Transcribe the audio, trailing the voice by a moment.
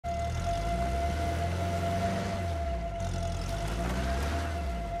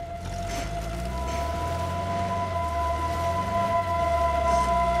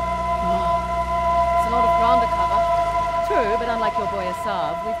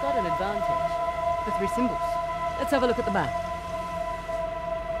we've got an advantage. The three symbols. Let's have a look at the map.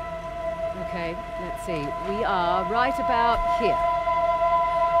 Okay, let's see. We are right about here.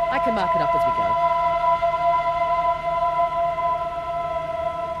 I can mark it up as we go.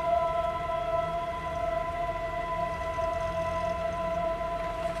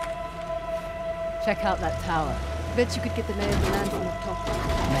 Check out that tower. Bet you could get the lay of the land from the top.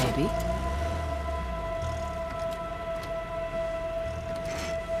 Maybe.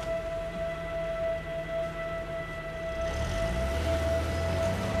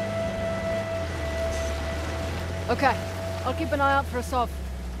 Okay, I'll keep an eye out for a Sov.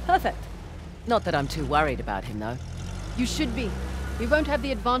 Perfect. Not that I'm too worried about him, though. You should be. We won't have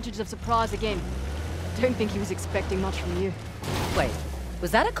the advantage of surprise again. Don't think he was expecting much from you. Wait,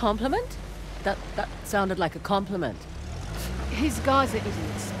 was that a compliment? That sounded like a compliment. His guys are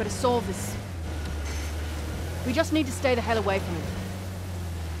idiots, but a Sov is... We just need to stay the hell away from him.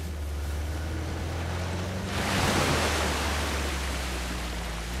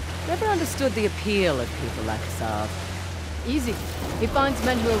 Never understood the appeal of people like Sav. Easy. He finds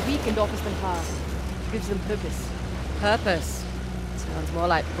men who are weak and offers them power. Gives them purpose. Purpose? Sounds more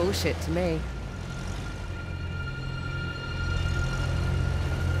like bullshit to me.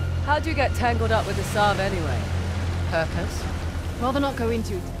 How'd you get tangled up with the Sav anyway? Purpose? Rather not go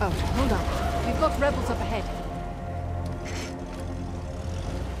into it. Oh, hold on. We've got rebels up ahead.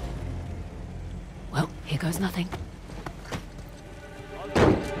 Well, here goes nothing.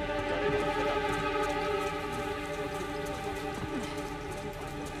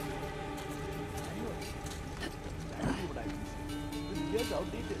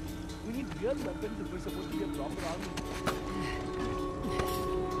 Outdated. We need real weapons if we're supposed to be a proper army.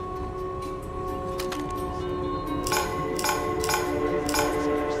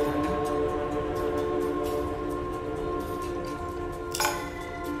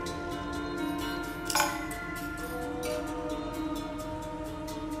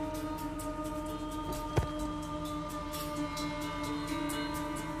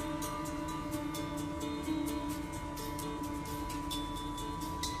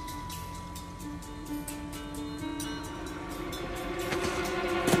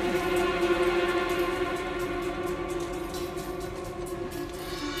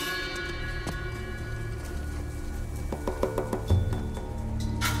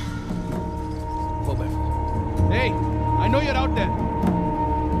 Hey, I know you're out there.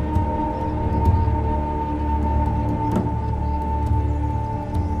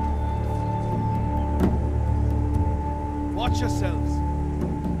 Watch yourselves.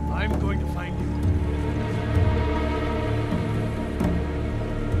 I'm going to find you.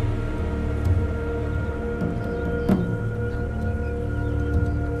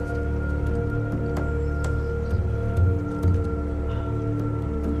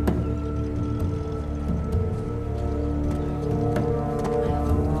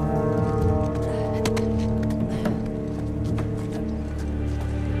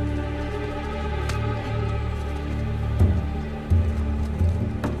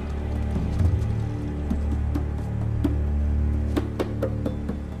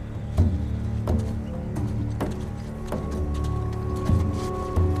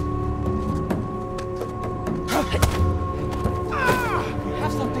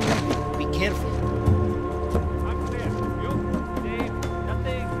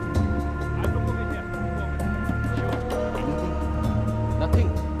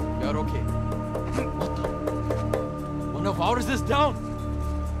 How is this down?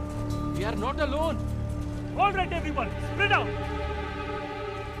 We are not alone. All right, everyone, spread out.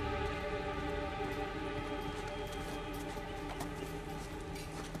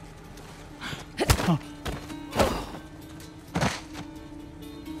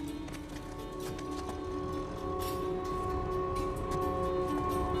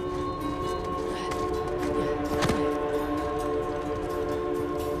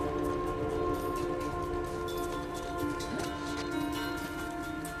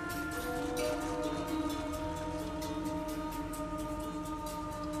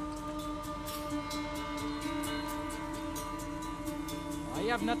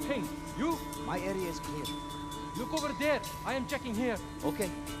 I have nothing. You? My area is clear. Look over there. I am checking here. Okay.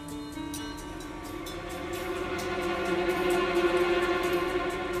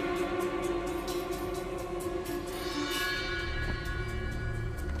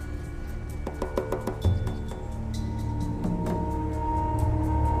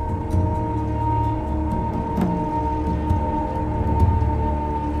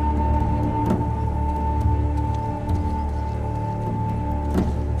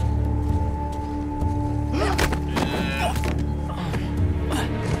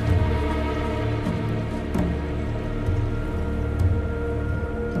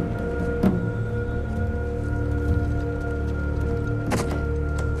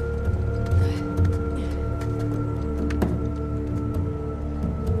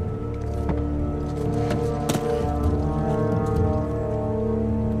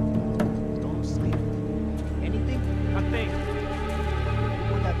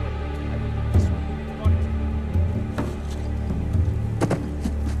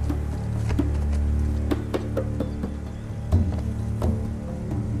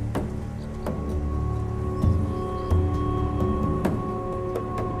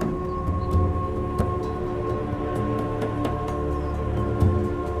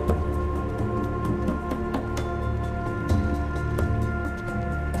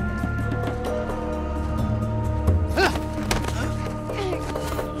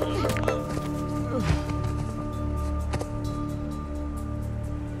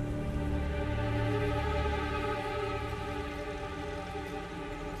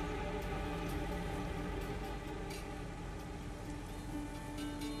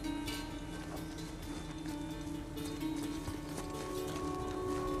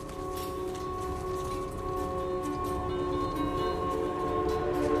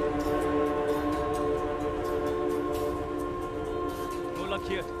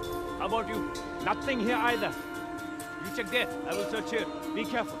 about you? Nothing here either. You check there. I will search here. Be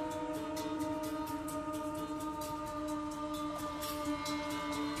careful.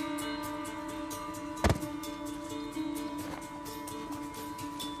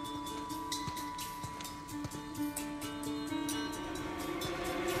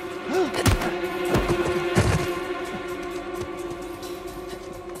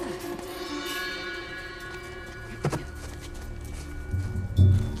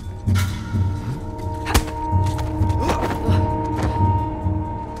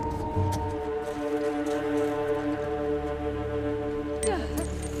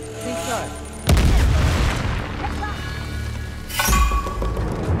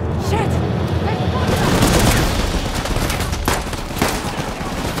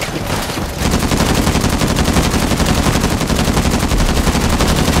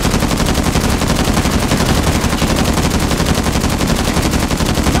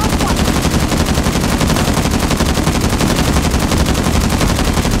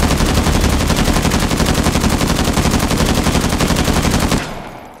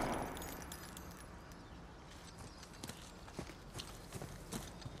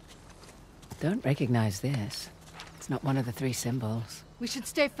 Don't recognize this. It's not one of the 3 symbols. We should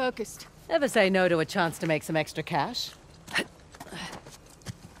stay focused. Ever say no to a chance to make some extra cash?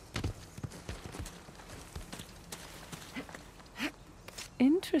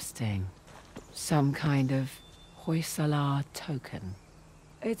 Interesting. Some kind of Hoysala token.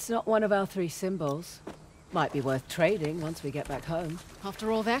 It's not one of our 3 symbols. Might be worth trading once we get back home.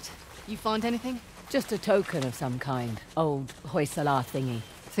 After all that, you find anything? Just a token of some kind. Old Hoysala thingy.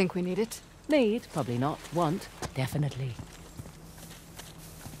 Think we need it? Need? Probably not. Want? Definitely.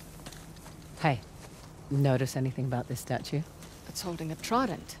 Hey, notice anything about this statue? It's holding a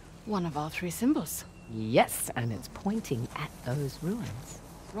trident. One of our 3 symbols. Yes, and it's pointing at those ruins.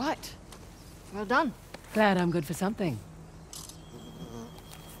 Right. Well done. Glad I'm good for something.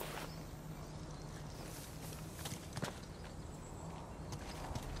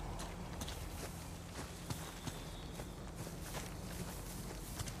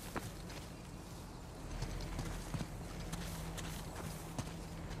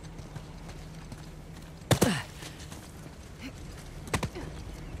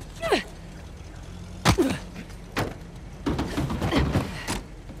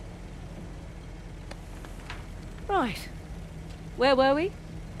 Right. Where were we?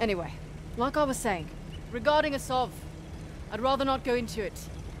 Anyway, like I was saying, regarding Asov, I'd rather not go into it.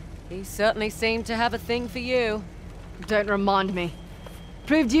 He certainly seemed to have a thing for you. Don't remind me.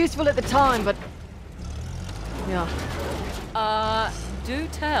 Proved useful at the time, but... yeah. Do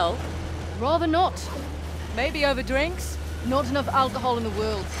tell. Rather not. Maybe over drinks? Not enough alcohol in the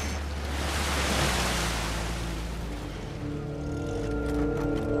world.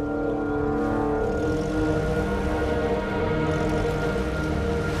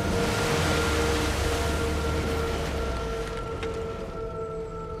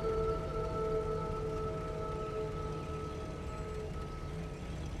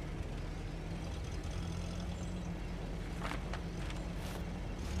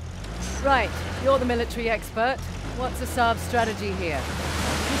 Right, you're the military expert. What's Asav's strategy here?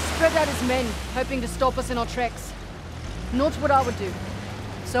 He spread out his men, hoping to stop us in our tracks. Not what I would do.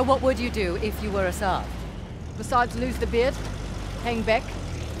 So what would you do if you were Asav? Besides lose the beard, hang back,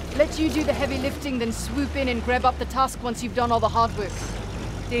 let you do the heavy lifting, then swoop in and grab up the tusk once you've done all the hard work.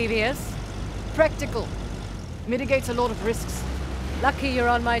 Devious? Practical. Mitigates a lot of risks. Lucky you're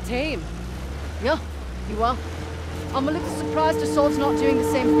on my team. Yeah, you are. I'm a little surprised Assault's not doing the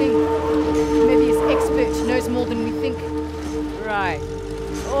same thing. Maybe his expert knows more than we think. Right.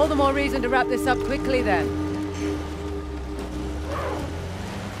 All the more reason to wrap this up quickly then.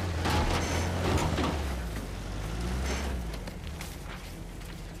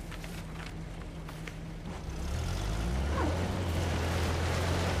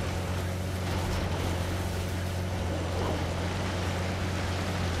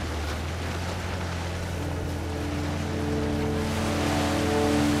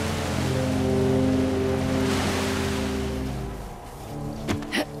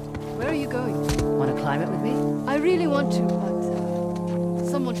 Climb it with me? I really want to, but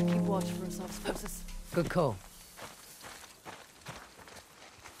someone should keep watch for Asav's forces. Good call.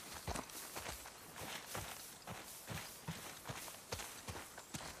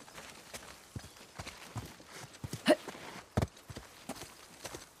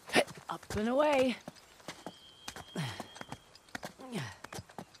 Up and away.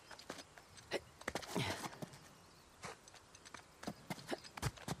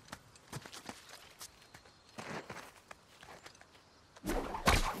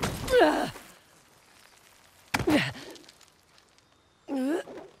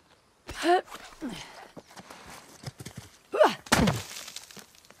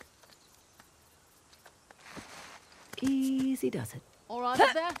 Easy does it. All right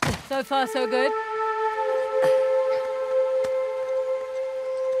up there? So far, so good.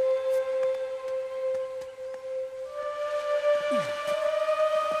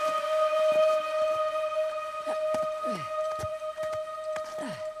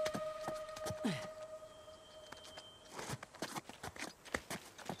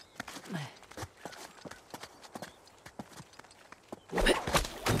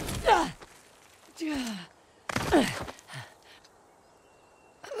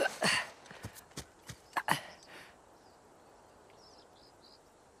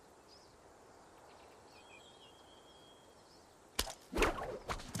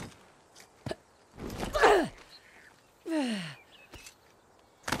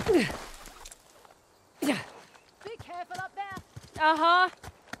 Be careful up there. Uh-huh.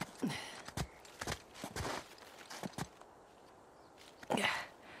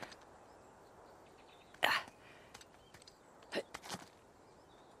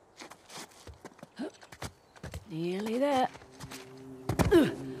 Nearly there.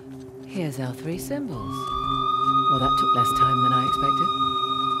 Here's our three symbols. Well, that took less time than I expected.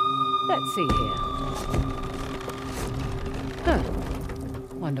 Let's see here. Huh.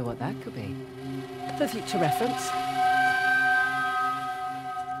 Wonder what that could be. For future reference.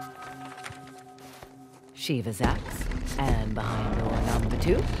 Shiva's axe, and behind door number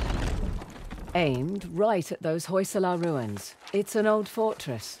 2. Aimed right at those Hoysala ruins. It's an old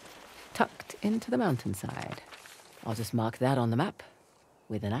fortress, tucked into the mountainside. I'll just mark that on the map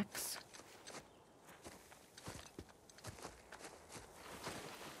with an axe.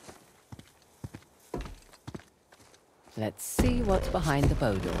 Let's see what's behind the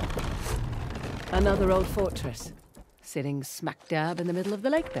bow door. Another old fortress, sitting smack dab in the middle of the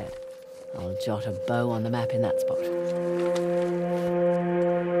lake bed. I'll jot a bow on the map in that spot.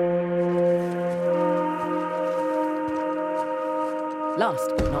 Last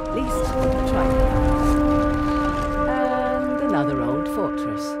but not least, the trident. And another old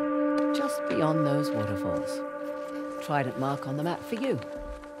fortress, just beyond those waterfalls. Trident mark on the map for you.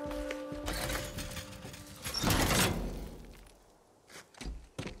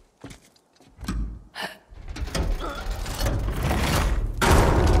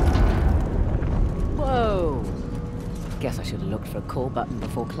 Whoa! Guess I should have looked for a call button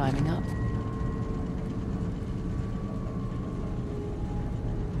before climbing up.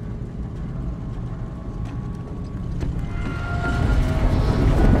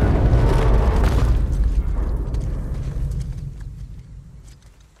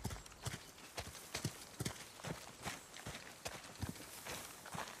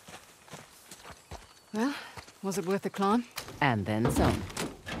 Well, was it worth the climb? And then some.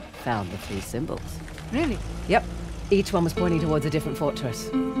 Found the 3 symbols. Really? Yep. Each one was pointing towards a different fortress.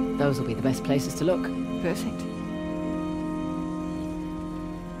 Those will be the best places to look. Perfect.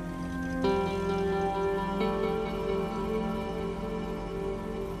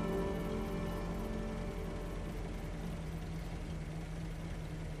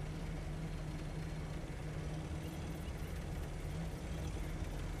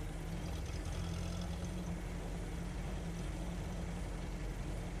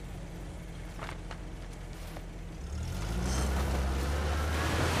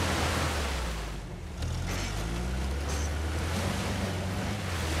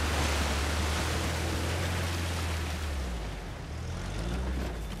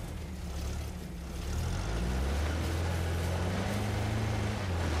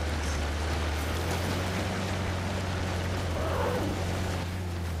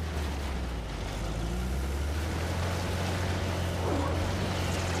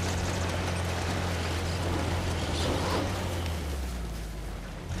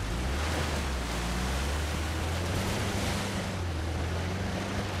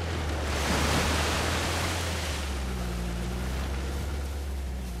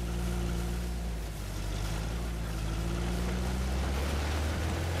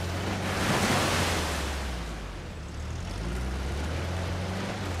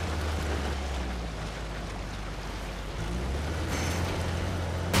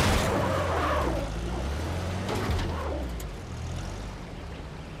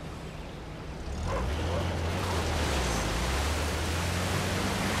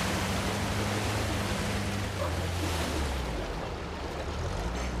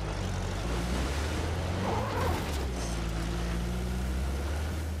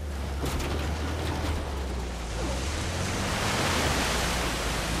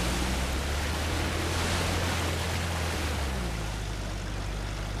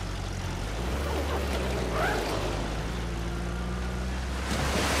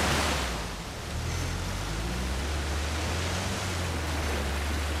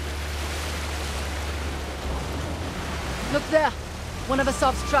 Look there. One of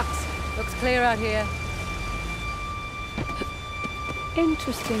Asav's trucks. Looks clear out here.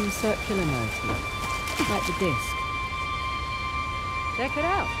 Interesting circular motif. Like the disc. Check it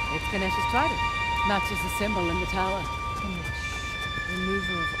out. It's Ganesh's trident. Matches the symbol in the tower. Ganesh,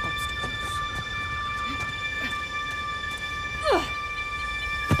 remover of obstacles.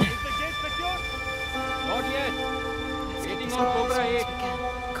 Is the gate secure? Not yet. Waiting on Cobra 8.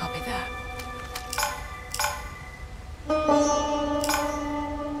 Copy that.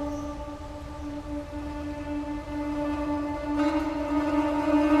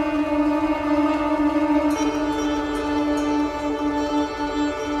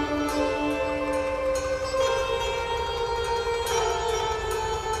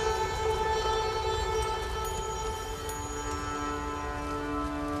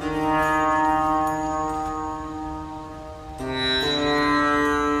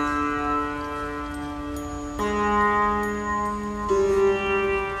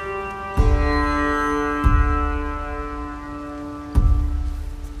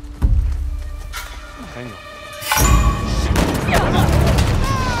 Hang on.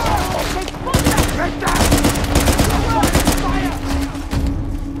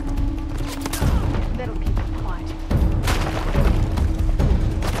 That'll keep it quiet.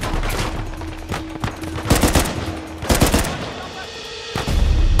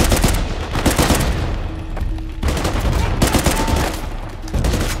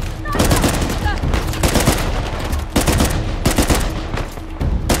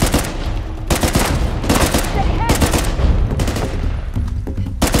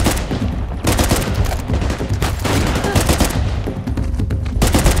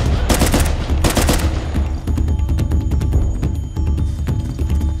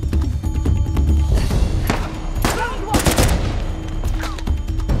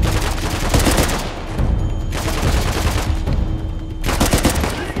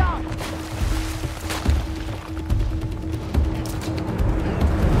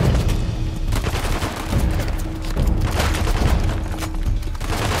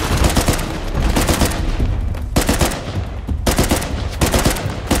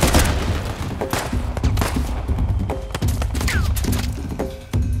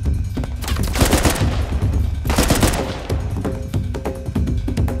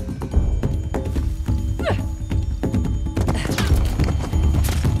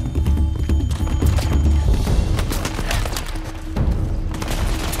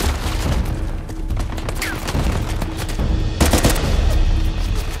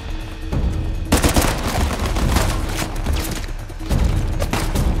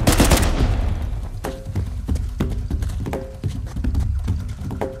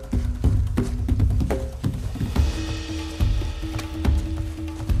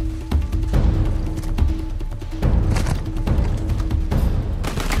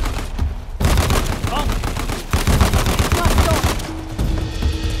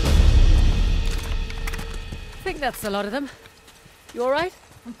 I think that's a lot of them. You all right?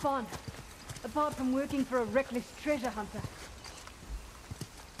 I'm fine. Apart from working for a reckless treasure hunter.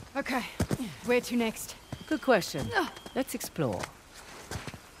 Okay, where to next? Good question. Let's explore.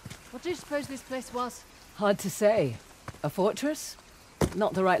 What do you suppose this place was? Hard to say. A fortress?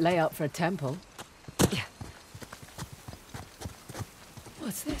 Not the right layout for a temple.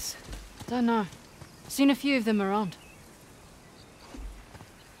 What's this? Don't know. Seen a few of them around.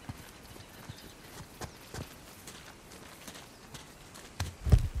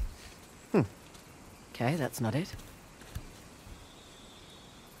 Okay, that's not it.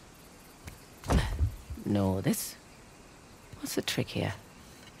 No, this. What's the trick here?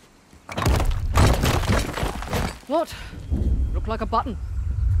 What? Look like a button.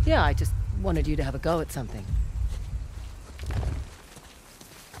 Yeah, I just wanted you to have a go at something.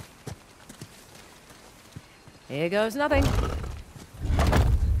 Here goes nothing.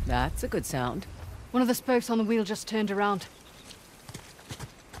 That's a good sound. One of the spokes on the wheel just turned around.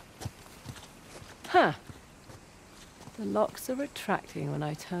 Huh. The locks are retracting when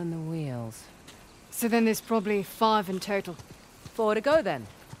I turn the wheels. So then there's probably 5 in total. 4 to go then.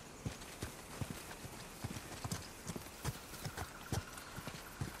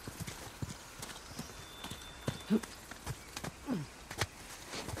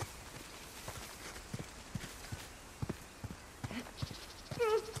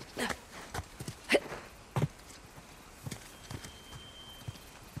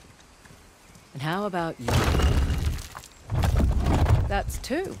 And how about you? That's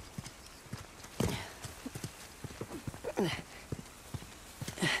 2.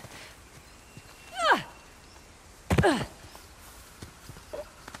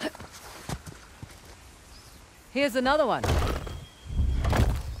 Here's another one.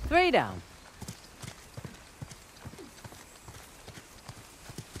 3 down.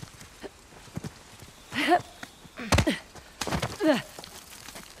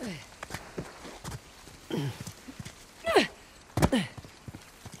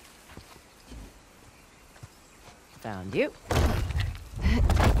 Found you.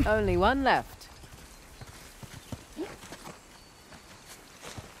 Only one left.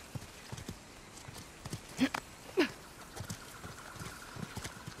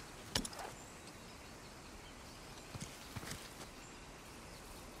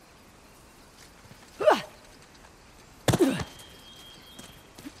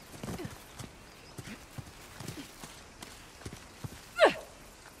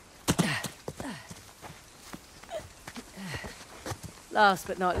 Last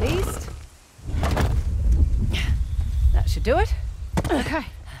but not least, that should do it. Okay,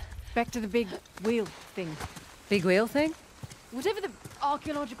 back to the big wheel thing. Big wheel thing? Whatever the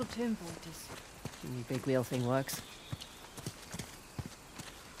archaeological term for it is. Big wheel thing works.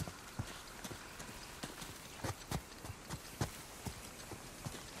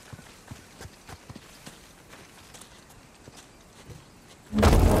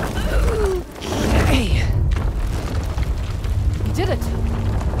 Hey. You did it.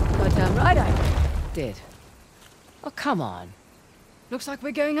 Goddamn right I did. Oh, come on. Looks like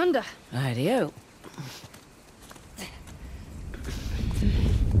we're going under. Rightio.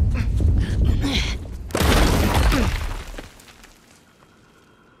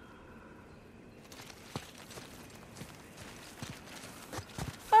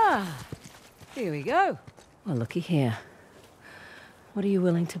 Ah, here we go. Well, looky here. What are you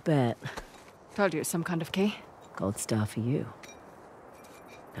willing to bet? Told you it's some kind of key. Gold star for you.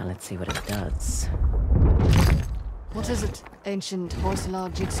 Now let's see what it does. What is it? Ancient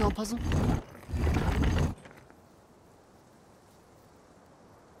Hoysala jigsaw puzzle?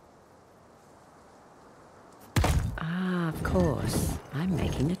 Ah, of course. I'm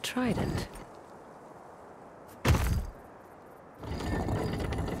making a trident.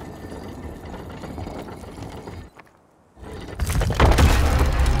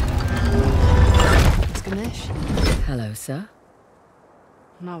 It's Ganesh. Hello, sir.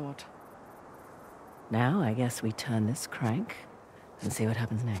 Now what? Now I guess we turn this crank and see what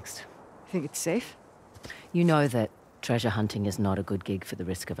happens next. Think it's safe? You know that treasure hunting is not a good gig for the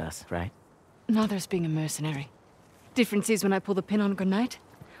risk of us, right? Neither is being a mercenary. Difference is when I pull the pin on a grenade,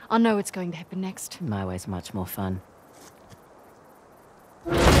 I know what's going to happen next. My way's much more fun.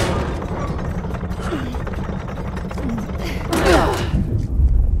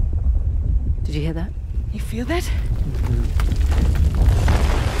 Did you hear that? You feel that?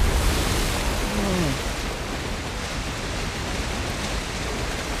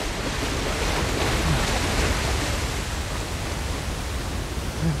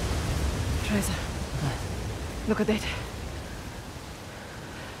 Tracer, look at that.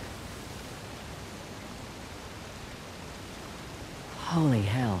 Holy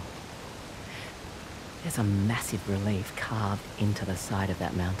hell. There's a massive relief carved into the side of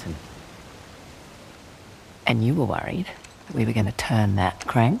that mountain. And you were worried that we were going to turn that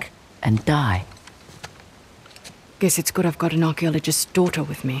crank and die. Guess it's good I've got an archaeologist's daughter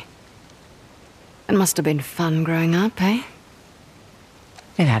with me. It must have been fun growing up, eh?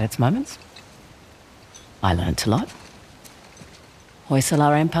 It had its moments. I learnt a lot.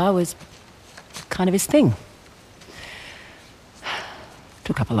 Hoysala Empire was kind of his thing.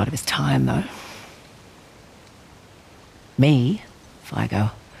 Took up a lot of his time, though. Me, if I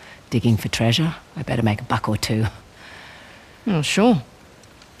go digging for treasure, I better make a buck or two. Oh, sure.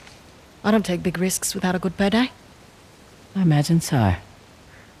 I don't take big risks without a good payday. I imagine so.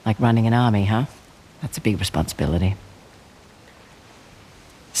 Like running an army, huh? That's a big responsibility.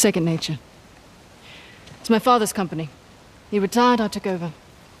 Second nature. It's my father's company. He retired, I took over.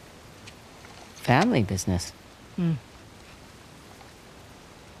 Family business. Made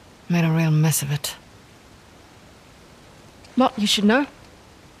a real mess of it. What, you should know?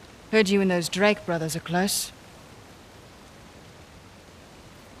 Heard you and those Drake brothers are close.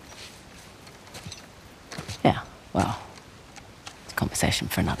 Yeah, well, it's a conversation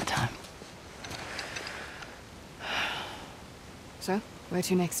for another time. So, where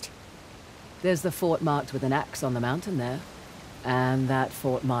to next? There's the fort marked with an axe on the mountain there. And that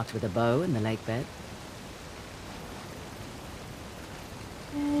fort marked with a bow in the lake bed.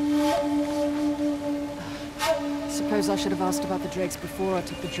 Suppose I should have asked about the Drakes before I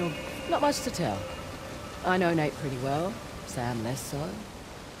took the job. Not much to tell. I know Nate pretty well, Sam less so.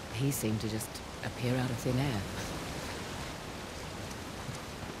 He seemed to just appear out of thin air.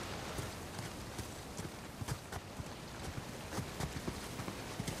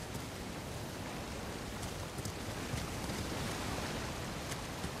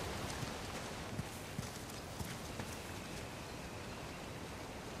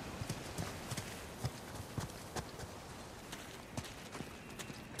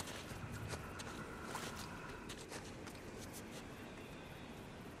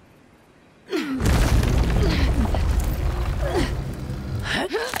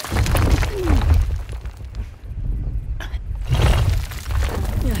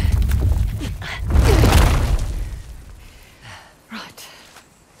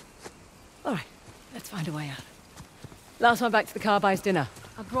 Last one back to the car buys dinner.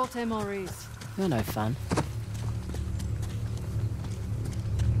 I brought MREs. You're no fun.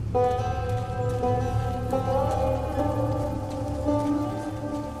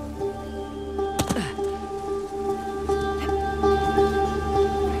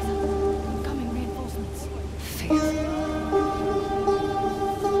 Incoming reinforcements.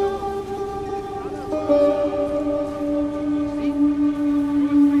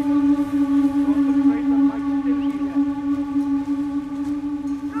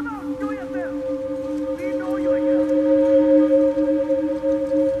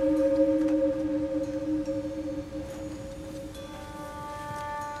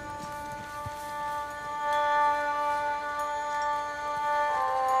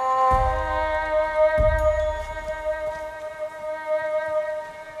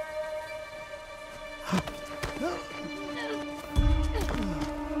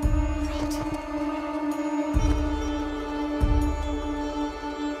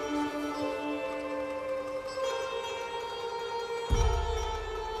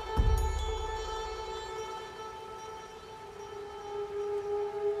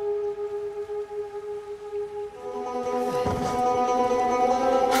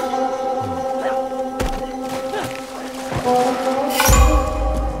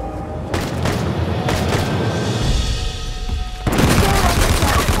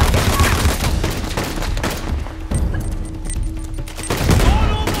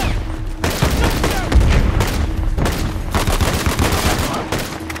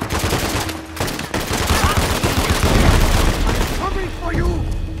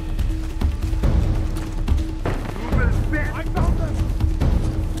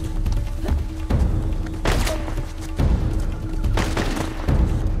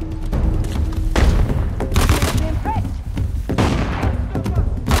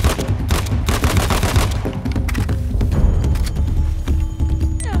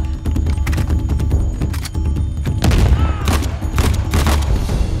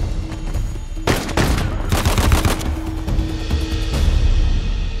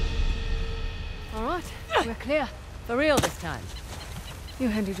 We're clear. For real this time. You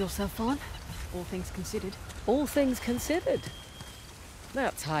handled yourself on, all things considered. All things considered.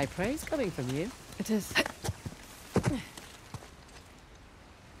 That's high praise coming from you. It is.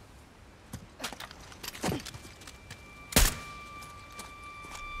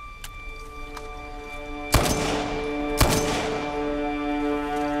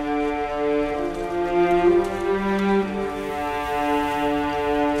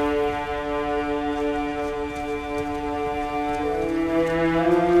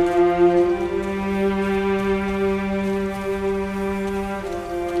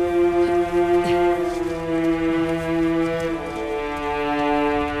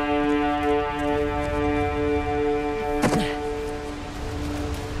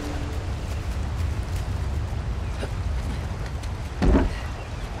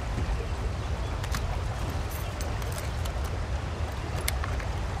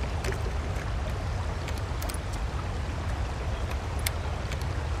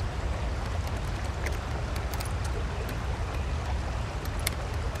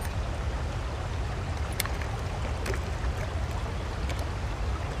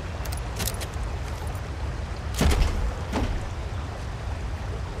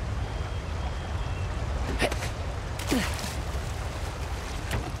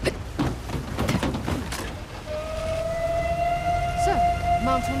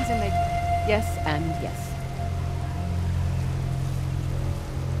 Mountains and lake. Yes and yes.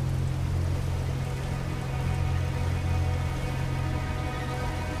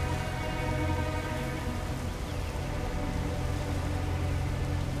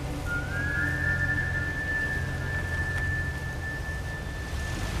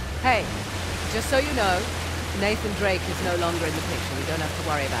 Hey, just so you know, Nathan Drake is no longer in the picture. We don't have to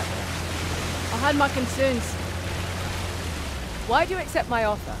worry about that. I had my concerns. Why do you accept my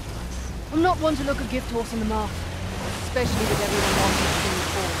offer? I'm not one to look a gift horse in the mouth, especially with everyone wanting to see me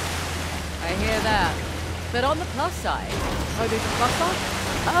fall. I hear that. But on the plus side... Oh, there's a plus side?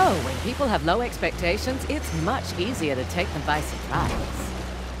 Oh, when people have low expectations, it's much easier to take them by surprise.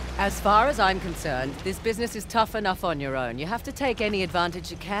 As far as I'm concerned, this business is tough enough on your own. You have to take any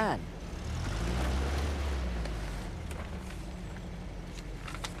advantage you can.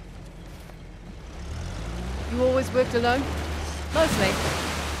 You always worked alone? Mostly.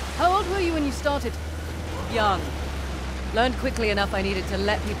 How old were you when you started? Young. Learned quickly enough I needed to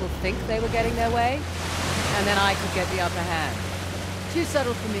let people think they were getting their way, and then I could get the upper hand. Too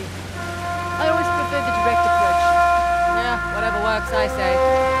subtle for me. I always preferred the direct approach. Yeah, whatever works, I say.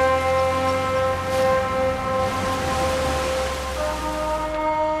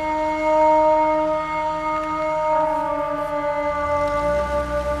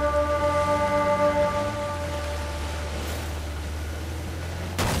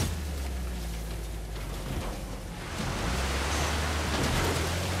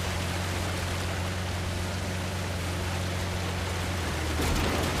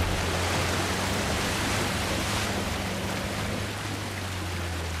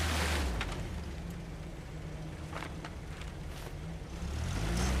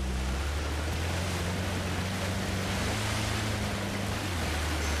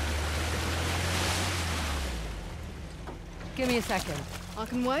 Give me a second. I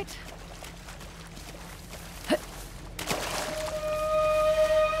can wait.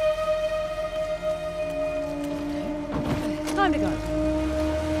 Time to go.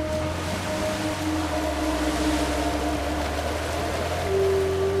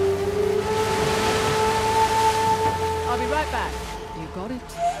 I'll be right back. You got it?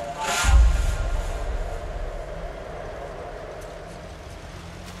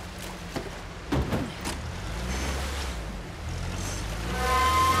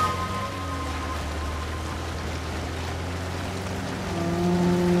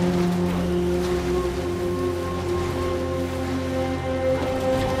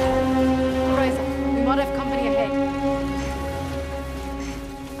 Fraser, we might have company ahead.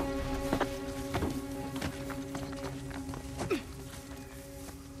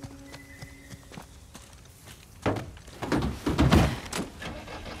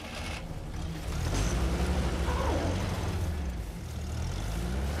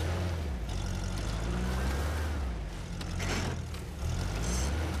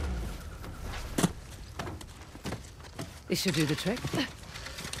 This should do the trick.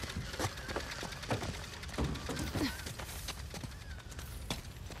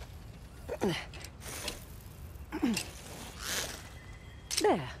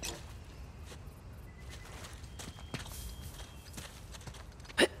 There.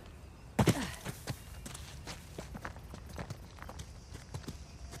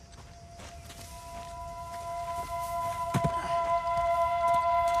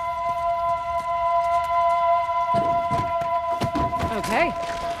 Okay.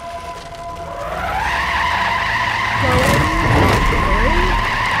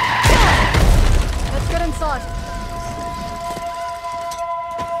 Let's get inside.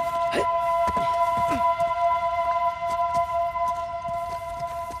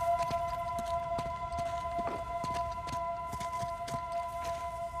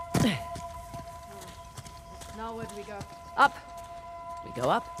 Now where do we go? Up. We go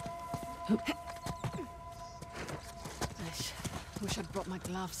up. Wish I'd brought my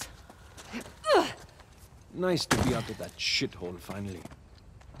gloves. Nice to be out of that shithole finally.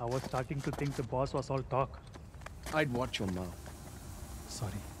 I was starting to think the boss was all talk. I'd watch your mouth.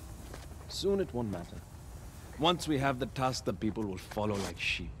 Sorry. Soon it won't matter. Once we have the task, the people will follow like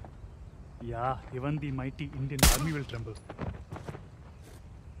sheep. Yeah, even the mighty Indian army will tremble.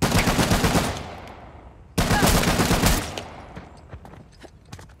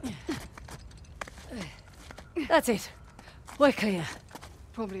 That's it. We're clear.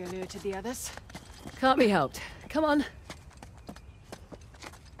 Probably alerted the others. Can't be helped. Come on.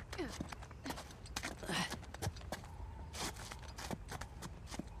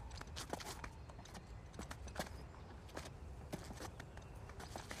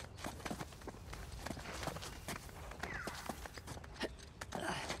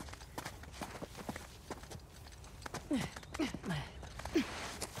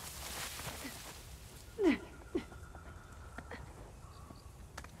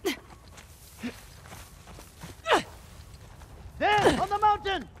 There, on the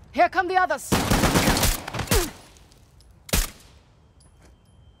mountain! Here come the others.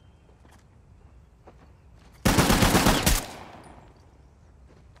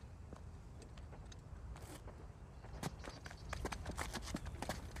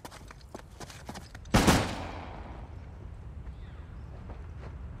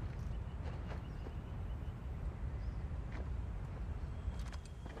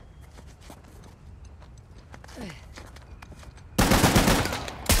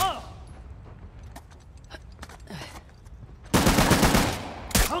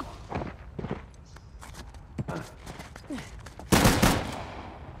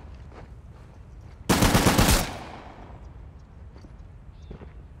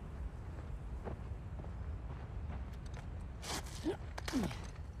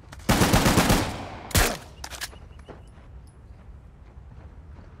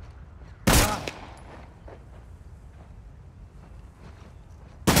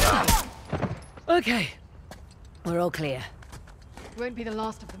 Okay. We're all clear. Won't be the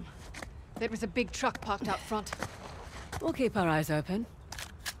last of them. There was a big truck parked out front. We'll keep our eyes open.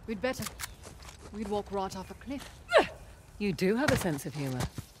 We'd better. We'd walk right off a cliff. You do have a sense of humor.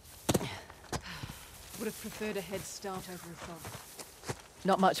 Would have preferred a head start over a thumb.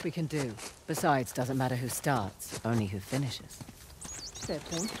 Not much we can do. Besides, doesn't matter who starts, only who finishes. Fair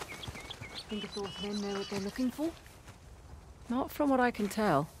point. Think if those men know what they're looking for? Not from what I can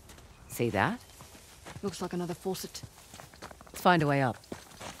tell. See that? Looks like another faucet. Let's find a way up.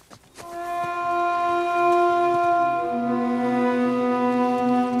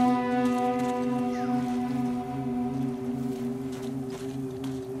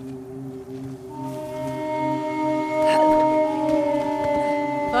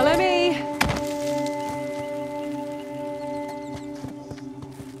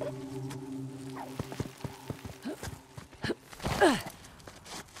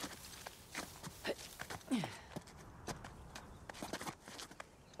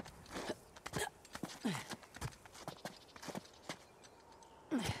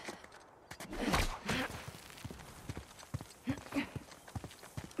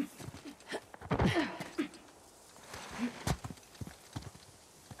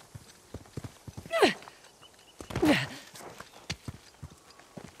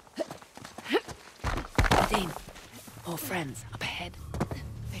 Dean, more friends up ahead.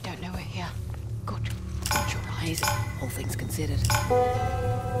 They don't know we're here. Good. Watch your eyes, all things considered. How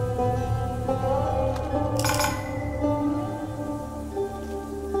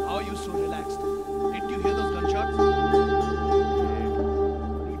are you so relaxed? Didn't you hear those gunshots?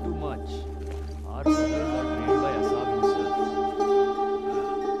 Not too much. Our brothers are trained by Assad himself.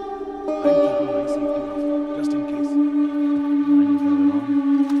 I'm keeping my safety off, just in case. Man is never wrong.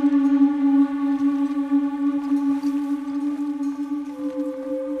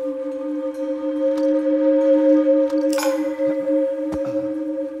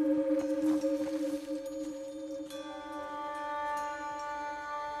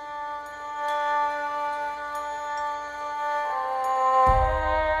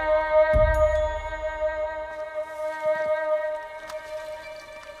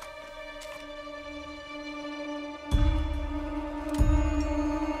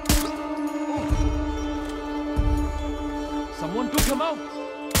 Someone took him out!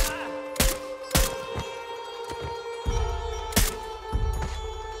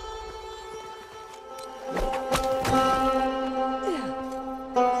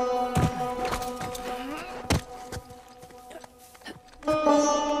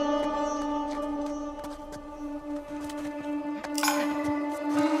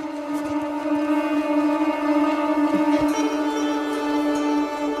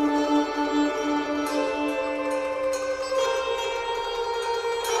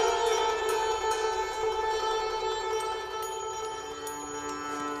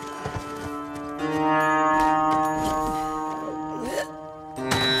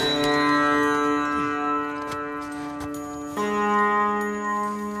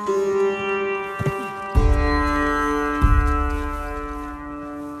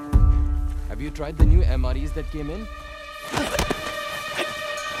 Have you tried the new MREs that came in?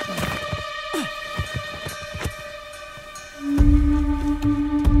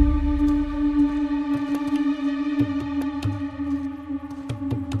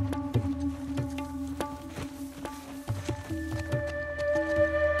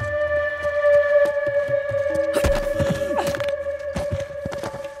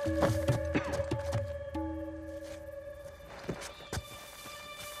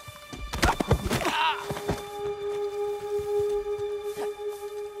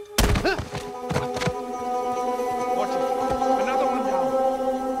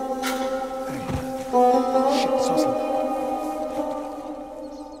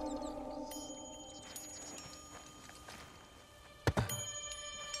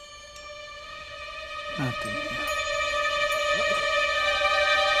 Nothing.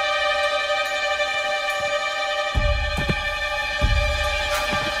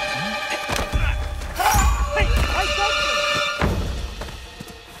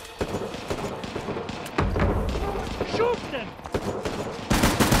 Shoot them!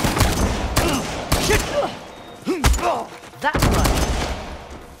 That's right.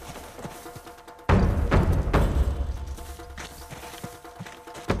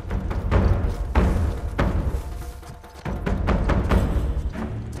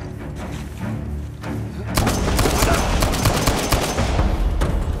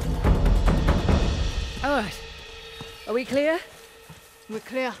 All right. Are we clear? We're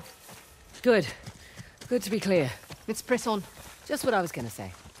clear. Good. Good to be clear. Let's press on. Just what I was going to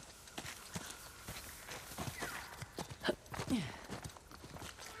say.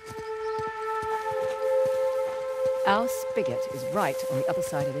 Our spigot is right on the other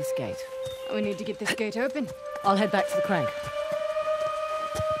side of this gate. We need to get this gate open. I'll head back to the crank.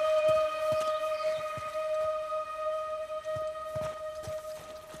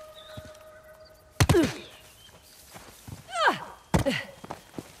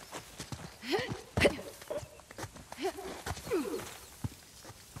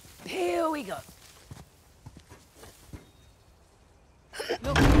 Here we go.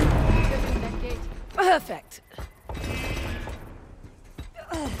 Look, open that gate. Perfect.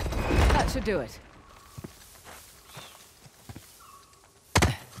 That should do it.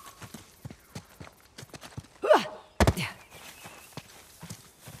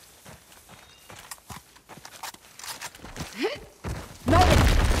 No!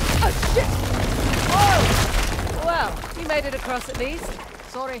 Oh, shit! Oh! Wow! Well, you made it across at least.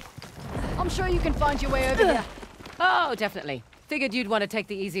 Sorry. I'm sure you can find your way over here. Oh, definitely. Figured you'd want to take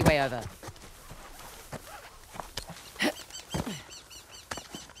the easy way over. Beg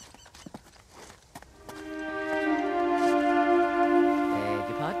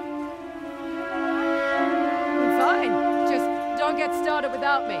your pardon? Fine. Just don't get started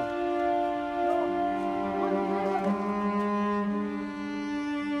without me.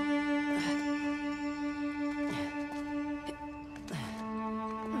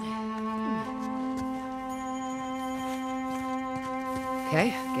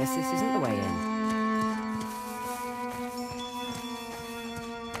 Okay, guess this isn't the way in.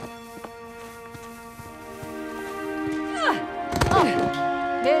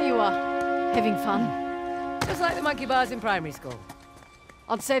 There you are. Having fun? Just like the monkey bars in primary school.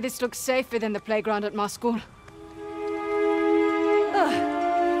 I'd say this looks safer than the playground at my school.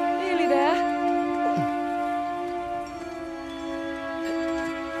 Nearly there.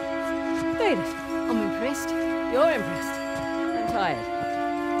 Made it. I'm impressed. You're impressed. I'm tired.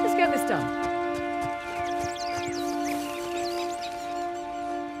 Just get this done.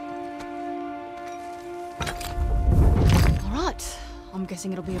 All right. I'm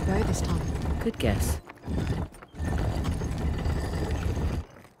guessing it'll be a bow this time. Good guess.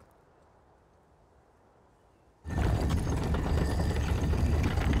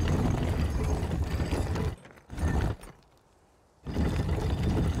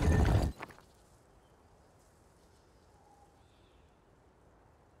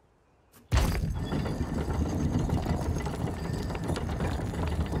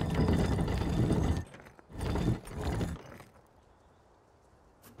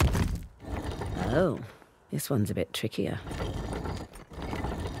 Oh, this one's a bit trickier.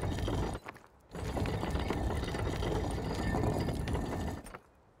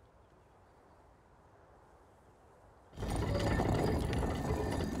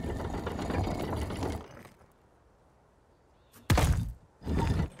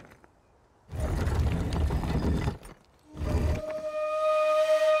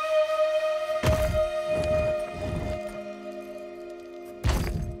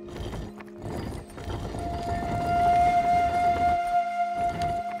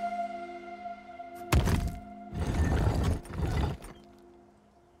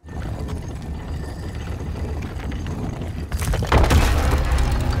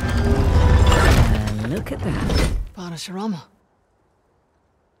 Look at that. Parashurama.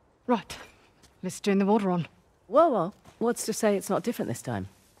 Right. Let's turn the water on. Whoa, whoa. What's to say it's not different this time?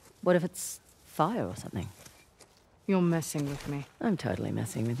 What if it's fire or something? You're messing with me. I'm totally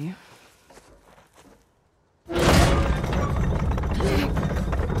messing with you.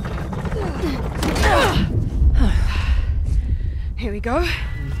 Here we go.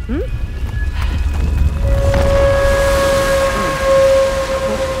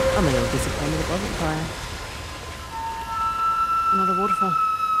 I'm a little disappointed it wasn't fire. Another waterfall.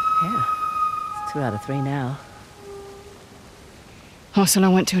 Yeah. It's 2 out of 3 now. Hoysala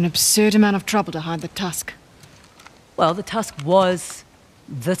went to an absurd amount of trouble to hide the tusk. Well, the tusk was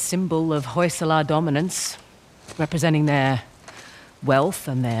the symbol of Hoysala dominance, representing their wealth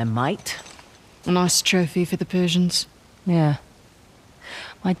and their might. A nice trophy for the Persians. Yeah.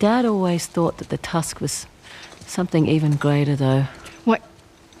 My dad always thought that the tusk was something even greater, though. What?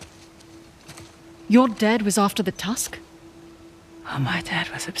 Your dad was after the tusk? Oh, my dad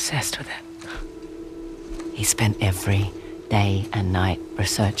was obsessed with it. He spent every day and night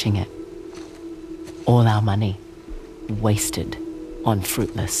researching it. All our money wasted on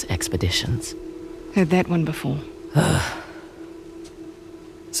fruitless expeditions. Heard that one before.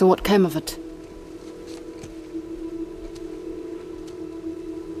 So what came of it?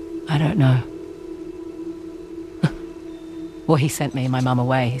 I don't know. Well, he sent me and my mum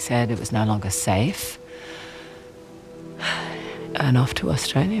away. He said it was no longer safe. And off to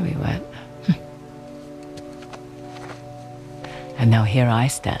Australia we went. And now here I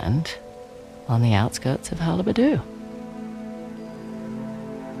stand on the outskirts of Halibadoo.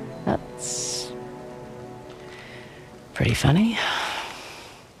 That's pretty funny.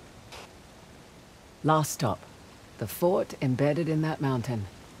 Last stop. The fort embedded in that mountain.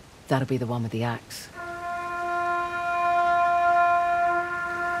 That'll be the one with the axe.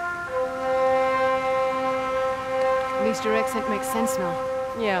 At least your accent makes sense now.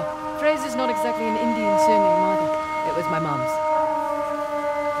 Yeah, Fraser's not exactly an Indian surname either. it was my mum's.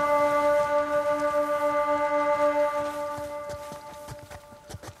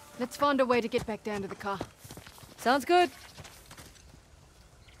 Let's find a way to get back down to the car. Sounds good.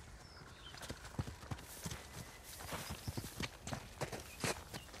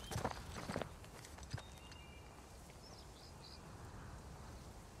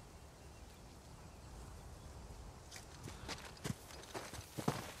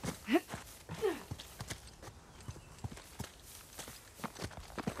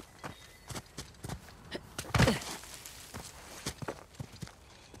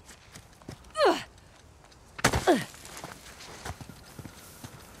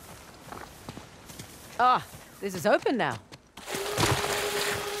 Ah, this is open now.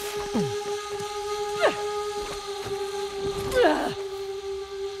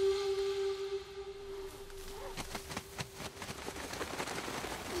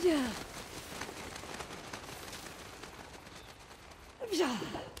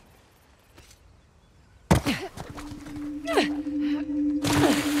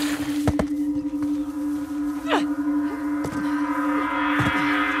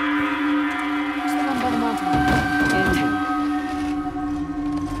 It's the one by the mountain.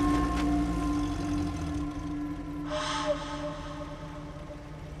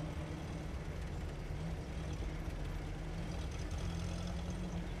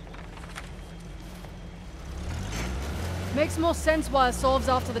 Makes more sense why Asolv's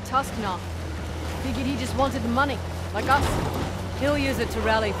after the tusk now. Figured he just wanted the money, like us. He'll use it to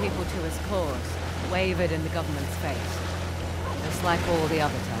rally people to his cause, wave it in the government's face. Just like all the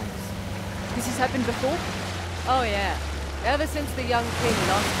other times. This has happened before? Oh yeah, ever since the young king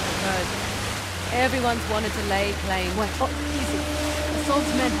lost to Persia. Everyone's wanted to lay claim. Wait, oh, easy.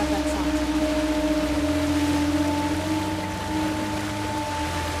 Asolv's men have that side.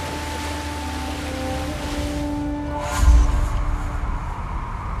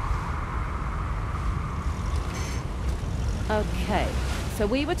 Okay, so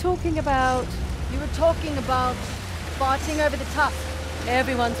we were talking about... You were talking about fighting over the tusk.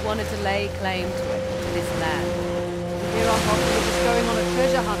 Everyone's wanted to lay claim to it, to this land. Here on Hoth, we're just going on a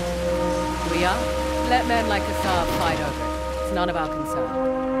treasure hunt. We are? Let men like Assad fight over it. It's none of our concern.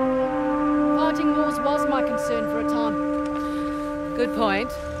 Fighting wars was my concern for a time. Good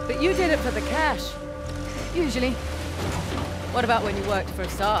point. But you did it for the cash. Usually. What about when you worked for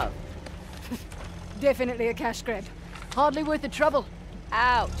Assad? Definitely a cash grab. Hardly worth the trouble.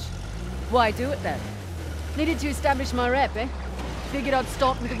 Ouch. Why do it then? Needed to establish my rep, eh? Figured I'd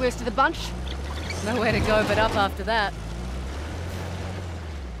start with the worst of the bunch. Nowhere to go but up after that.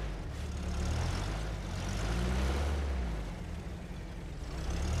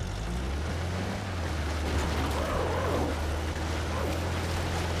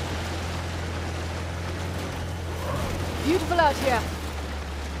 Beautiful out here.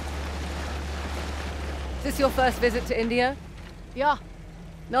 Is this your first visit to India? Yeah.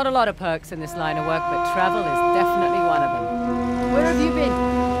 Not a lot of perks in this line of work, but travel is definitely one of them. Where have you been?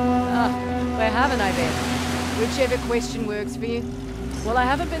 Where haven't I been? Whichever question works for you. Well, I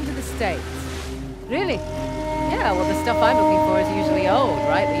haven't been to the States. Really? Yeah, well, the stuff I'm looking for is usually old,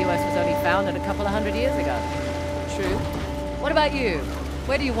 right? The US was only founded a couple of hundred years ago. True. What about you?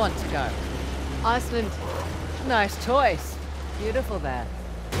 Where do you want to go? Iceland. Nice choice. Beautiful there.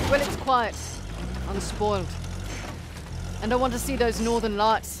 Well, it's quiet. Unspoiled. And I want to see those northern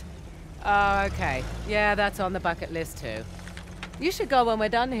lights. Oh, okay. Yeah, that's on the bucket list too. You should go when we're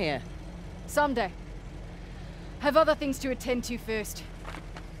done here. Someday. Have other things to attend to first.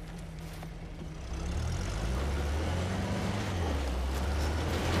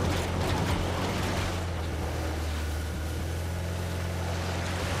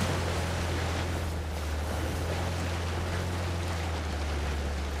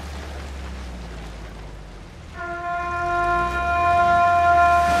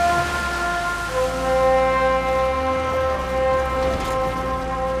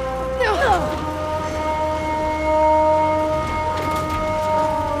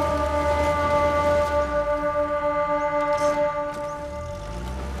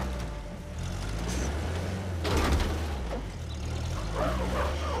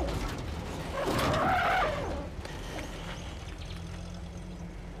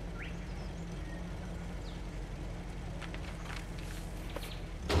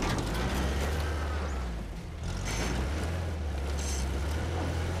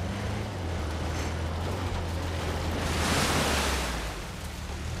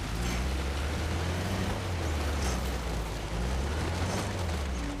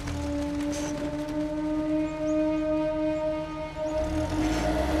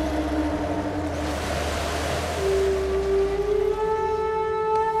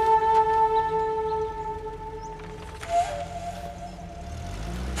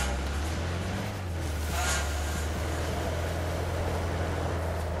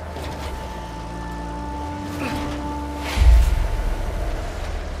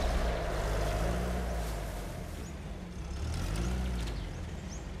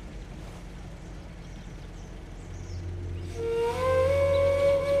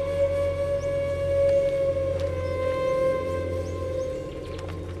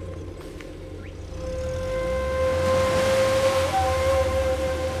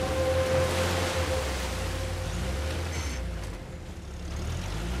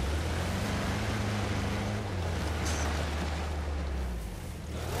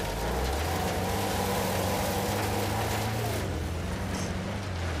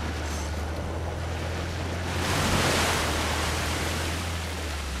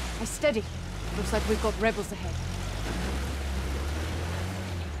 Hey, steady. Looks like we've got rebels ahead.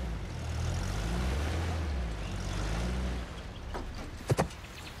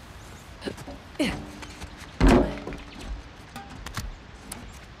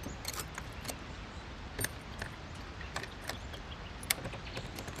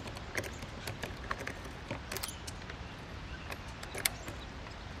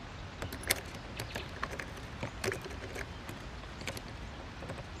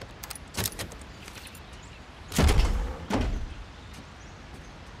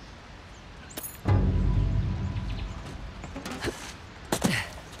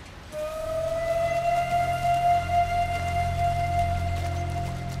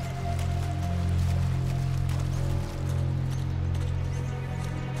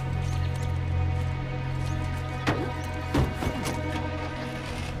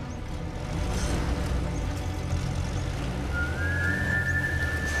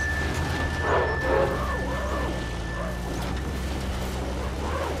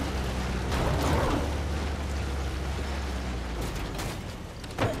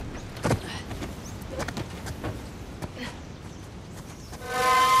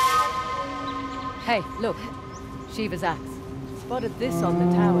 Hey, look. Shiva's axe. Spotted this on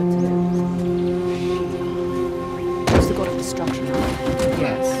the tower, too. What's the god of destruction?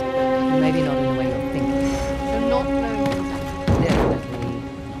 Yes. Maybe not in the way you're thinking. You're not blowing things up. Definitely.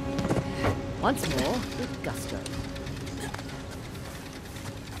 Once more, with gusto.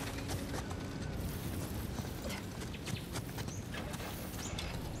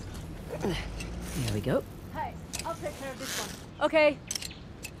 Here we go. Hey, I'll take care of this one. Okay.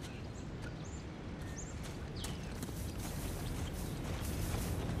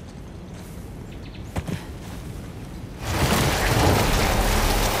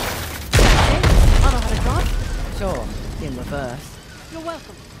 I know how to drive. Sure, in reverse. You're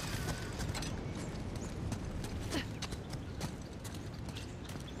welcome.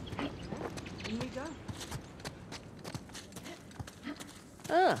 In we go.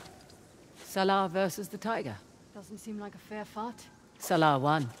 Ah. Salah versus the tiger. Doesn't seem like a fair fight. Salah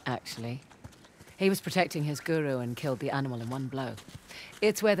won, actually. He was protecting his guru and killed the animal in one blow.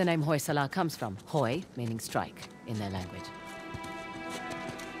 It's where the name Hoysala comes from. Hoy, meaning strike, in their language.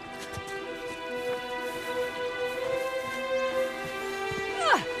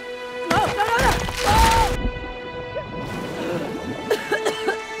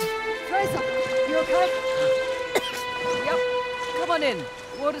 Fraser, you okay? Yep. Come on in.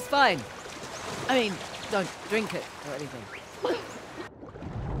 Water's fine. I mean, don't drink it or anything.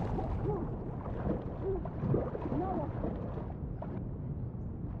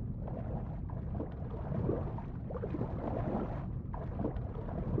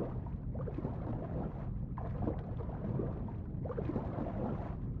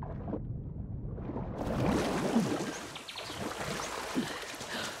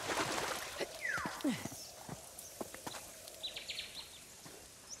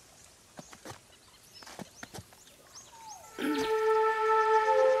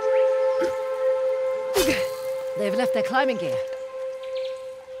 They've left their climbing gear.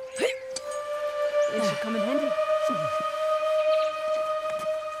 It should come in handy.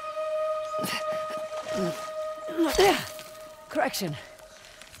 Correction.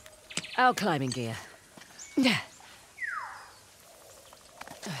 Our climbing gear.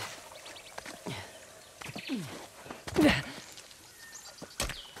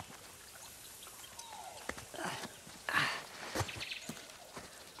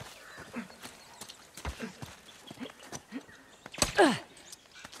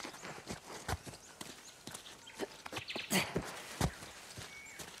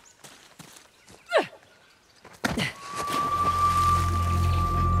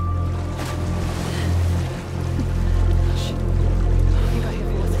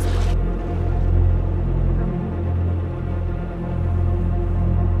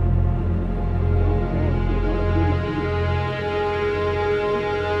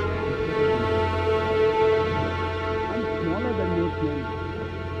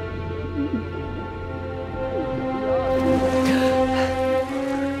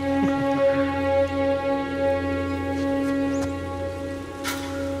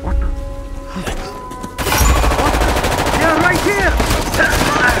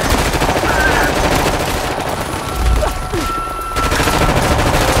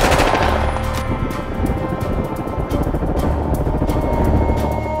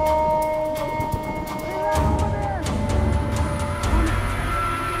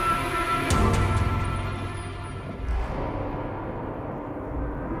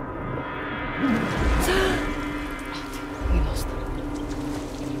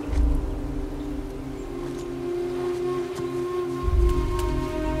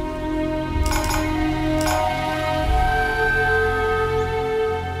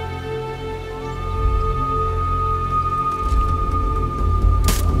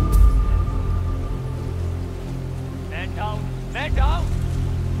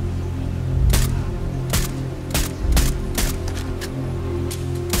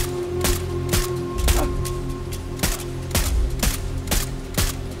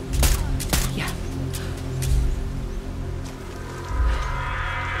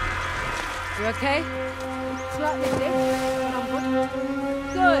 You okay? Slightly left, but I'm good.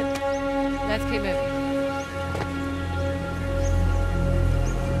 Good. Let's keep moving.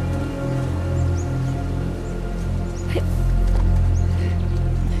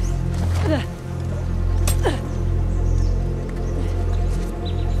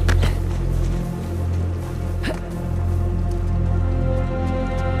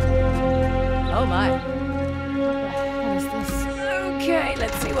 Oh my. What is this? Okay,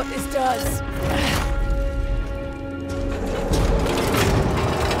 let's see what this does.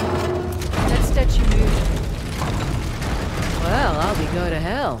 That statue moved. Well, I'll be go to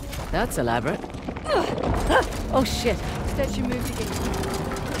hell. That's elaborate. Oh shit. Statue moved again.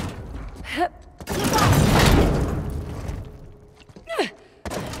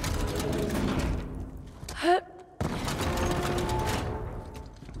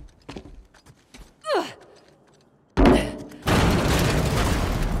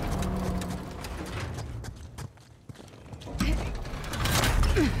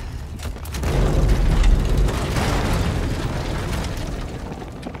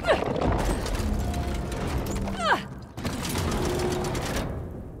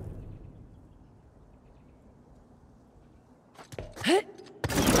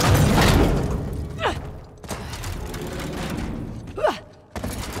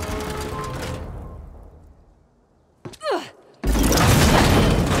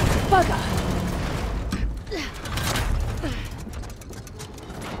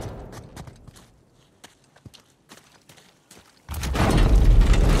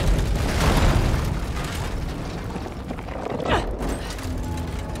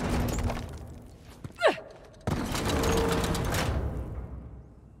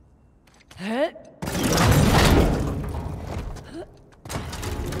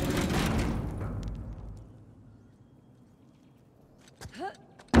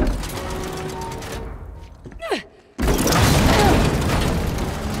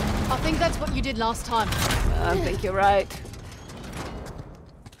 I think that's what you did last time. I think you're right.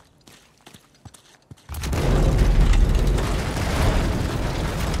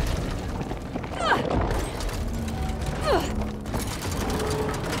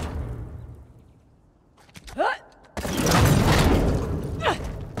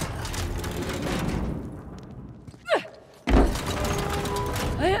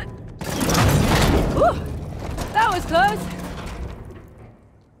 That was close.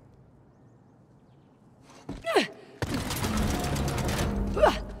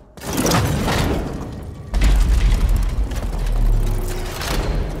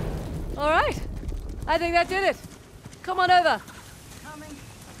 All right. I think that did it. Come on over. Coming.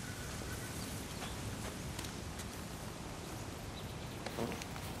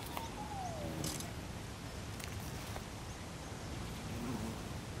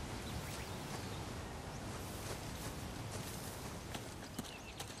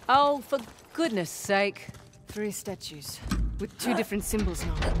 Oh, for goodness sake. 3 statues with 2 different symbols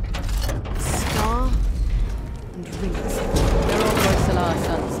now. Star and rings. They're all Roysalar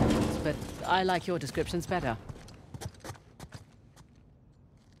sun symbols, but I like your descriptions better.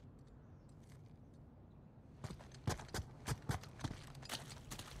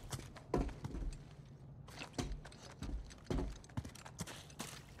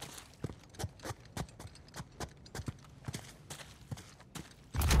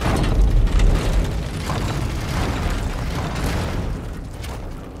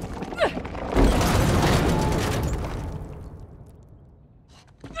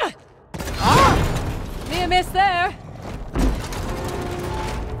 Near miss there.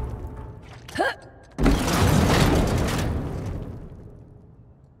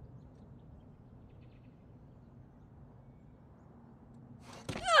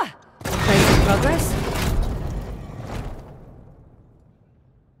 Making progress.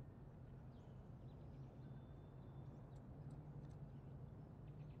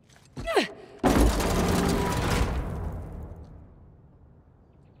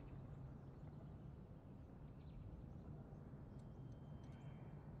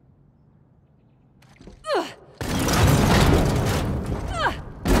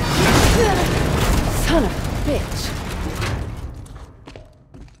 Son of a bitch.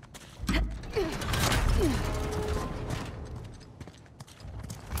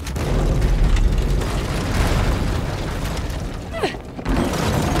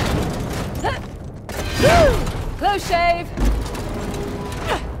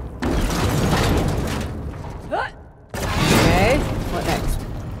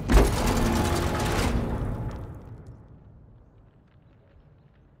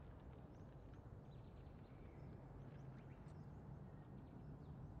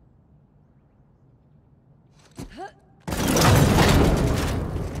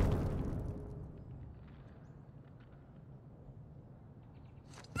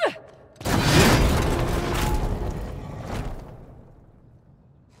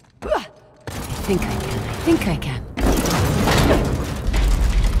 think I can.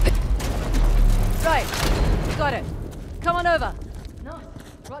 Right. Got it. Come on over. No,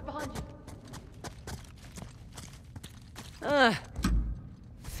 right behind you.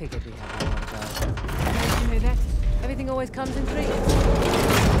 Figured we'd have a lot of those. Did you know that? Everything always comes in threes.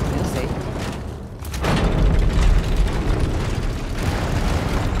 We'll see.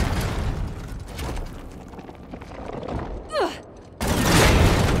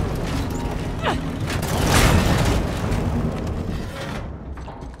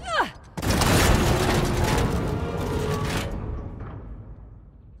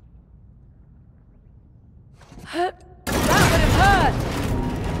 That would have hurt!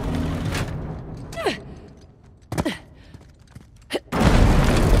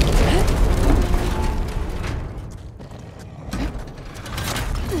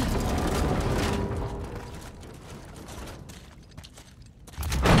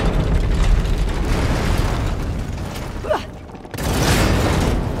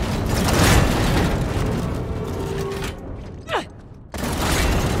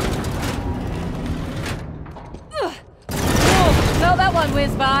 Felt that one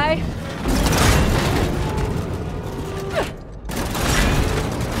whiz by.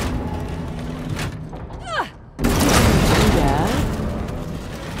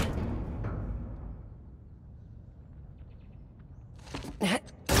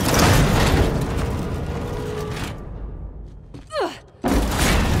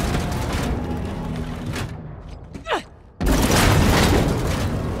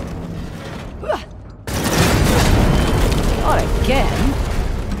 Not again.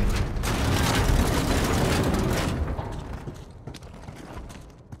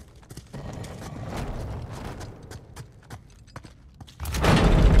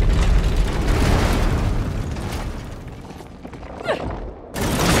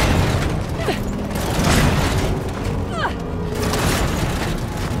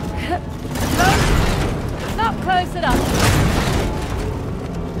 Not close enough.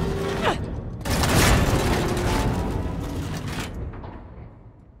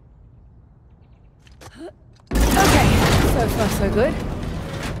 Okay, so far so good.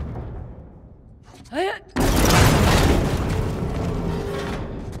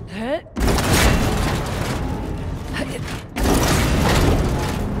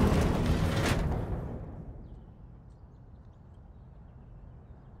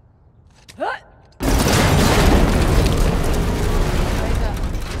 Razor,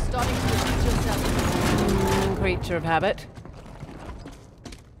 you're starting to repeat yourself. Creature of habit.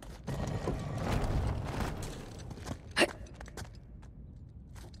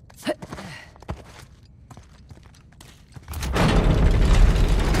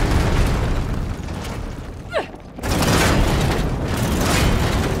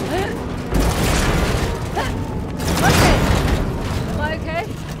 Am I okay?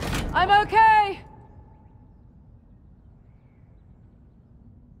 I'm okay!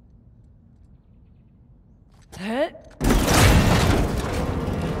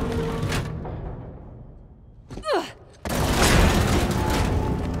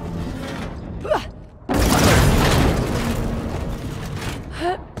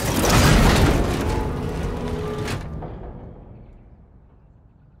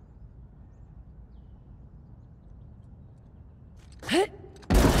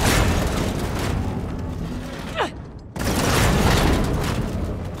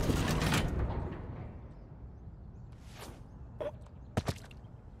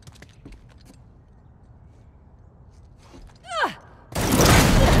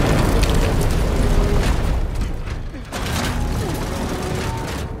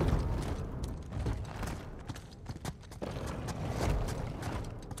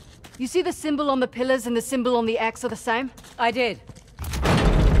 You see the symbol on the pillars and the symbol on the axe are the same? I did.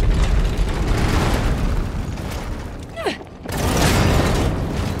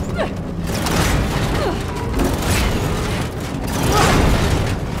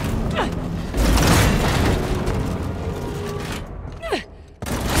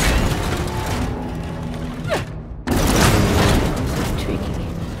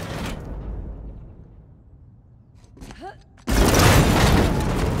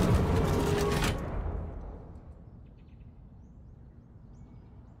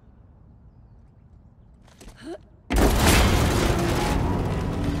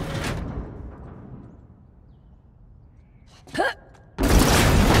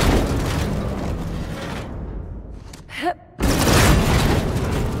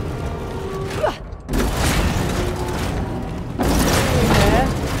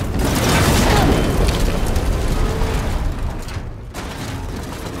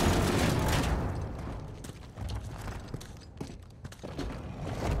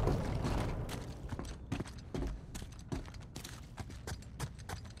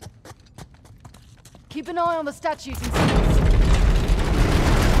 Keep an eye on the statues and symbols.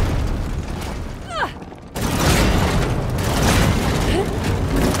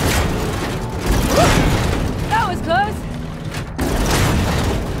 That was close!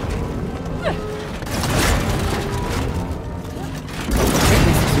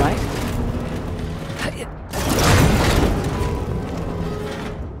 This is right.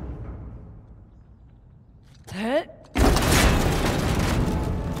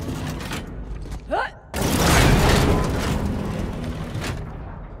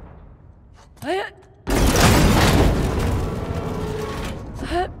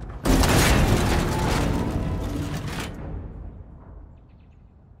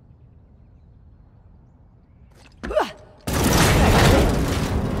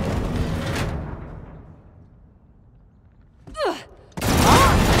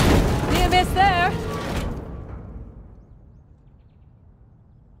 Near miss there.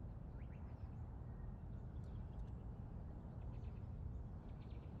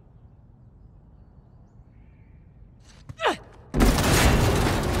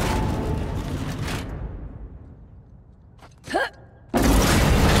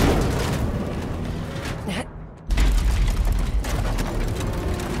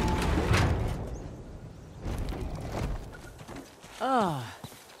 Ah,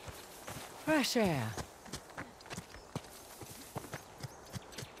 fresh air.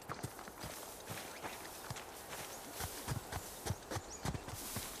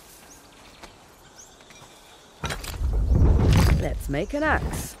 Let's make an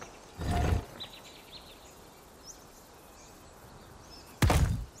axe.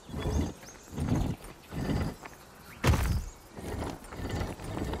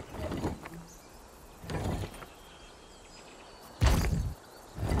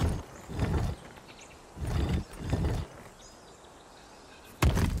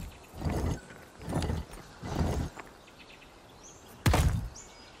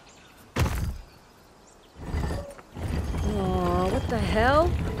 What the hell?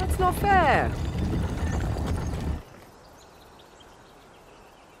 That's not fair.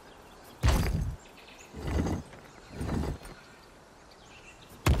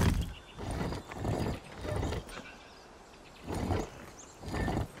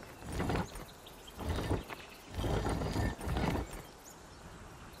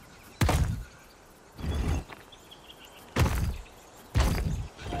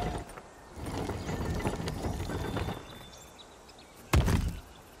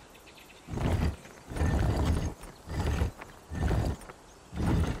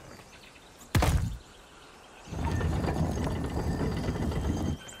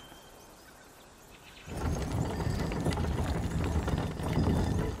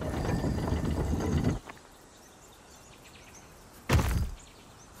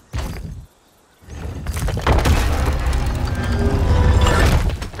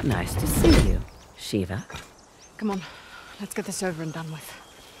 Nice to see you, Shiva. Come on, let's get this over and done with.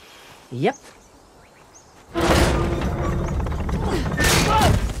 Yep.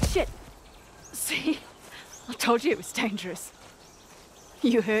 Whoa! Shit! See? I told you it was dangerous.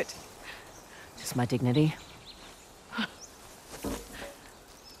 You hurt. Just my dignity.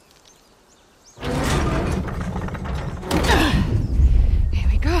 Here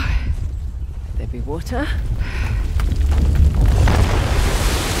we go. There be water.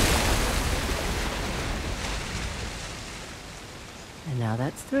 And now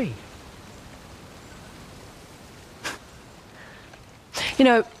that's 3. You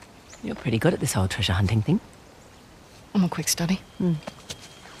know, you're pretty good at this whole treasure hunting thing. I'm a quick study.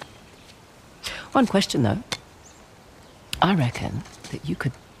 One question, though. I reckon that you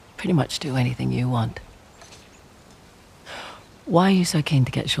could pretty much do anything you want. Why are you so keen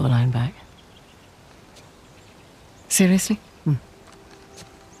to get Shoreline back? Seriously?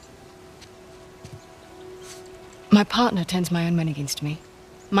 My partner turns my own men against me.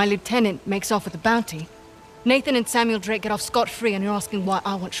 My lieutenant makes off with a bounty. Nathan and Samuel Drake get off scot-free, and you're asking why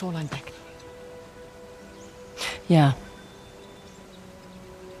I want Shoreline back. Yeah.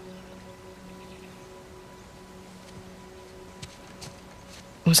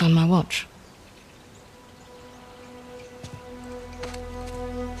 It was on my watch.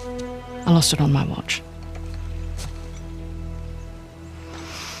 I lost it on my watch.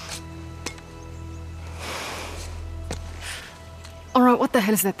 All right, what the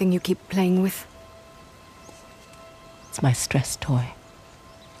hell is that thing you keep playing with? It's my stress toy.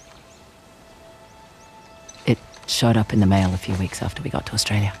 It showed up in the mail a few weeks after we got to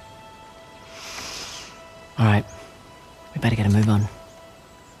Australia. All right, we better get a move on.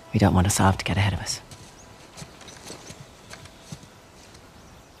 We don't want Asav to get ahead of us.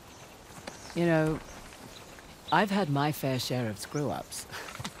 You know, I've had my fair share of screw-ups.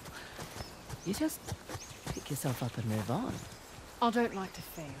 You just pick yourself up and move on. I don't like to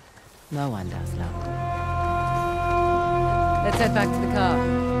fail. No one does, love. Let's head back to the car.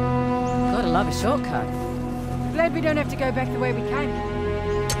 Gotta love a shortcut. Glad we don't have to go back the way we came.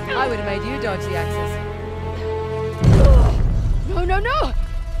 I would have made you dodge the axis. No, no, no!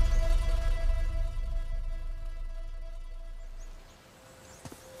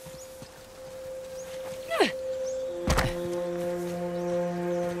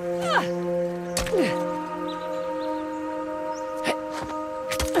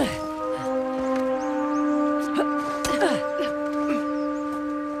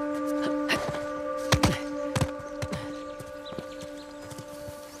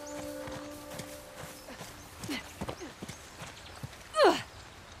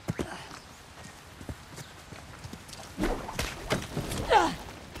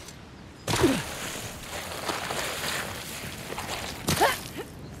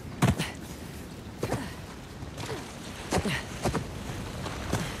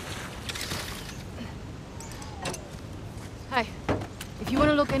 Hey, if you want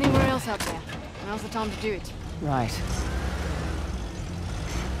to look anywhere else out there, now's the time to do it. Right.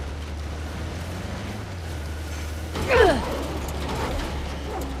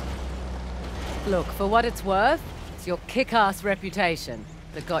 Look, for what it's worth, it's your kick-ass reputation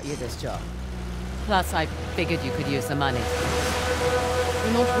that got you this job. Plus, I figured you could use the money.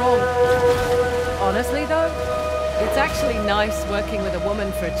 You're not wrong. Honestly, though, it's actually nice working with a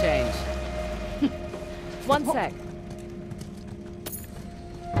woman for a change. One sec.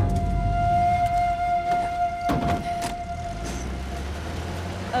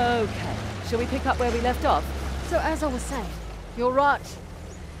 Okay, shall we pick up where we left off? So as I was saying, you're right.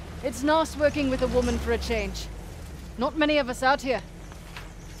 It's nice working with a woman for a change. Not many of us out here.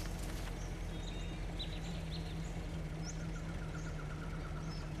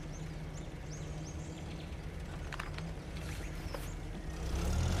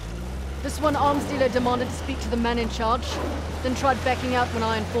 This one arms dealer demanded to speak to the man in charge, then tried backing out when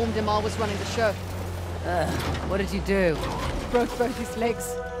I informed him I was running the show. What did you do? Broke both his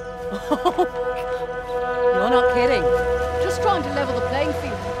legs. You're not kidding. Just trying to level the playing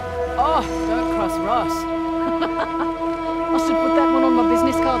field. Oh, don't cross Ross. I should put that one on my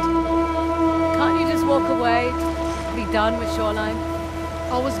business card. Can't you just walk away? Be done with Shoreline?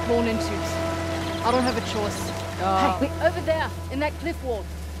 I was born into it. I don't have a choice. Oh. Hey, over there, in that cliff wall.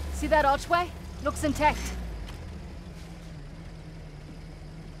 See that archway? Looks intact.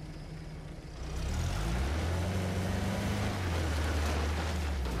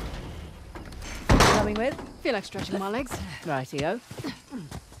 Coming with? Feel like stretching my legs. Rightio.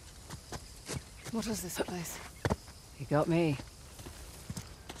 What is this place? You got me.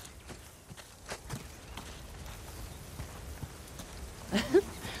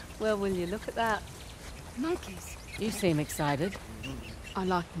 Well, will you look at that? Monkeys. You seem excited. I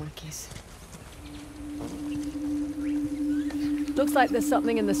like monkeys. Looks like there's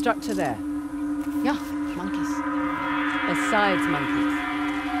something in the structure there. Yeah, monkeys. Besides monkeys.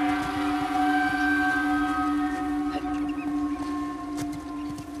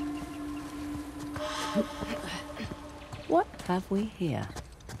 What have we here?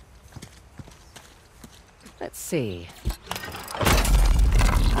 Let's see.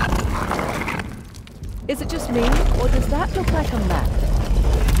 Is it just me, or does that look like a map?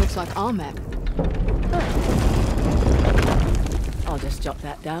 Looks like our map. I'll just jot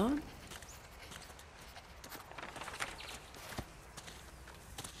that down.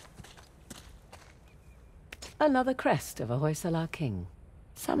 Another crest of a Hoysala king.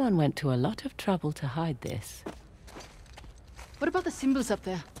 Someone went to a lot of trouble to hide this. What about the symbols up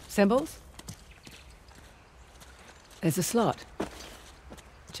there? Symbols? There's a slot.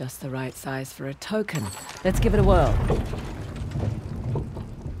 Just the right size for a token. Let's give it a whirl.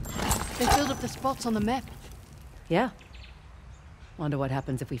 They filled up the spots on the map. Yeah. Wonder what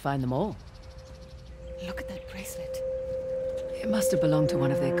happens if we find them all. Look at that bracelet. It must have belonged to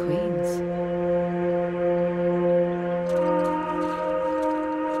one of their queens.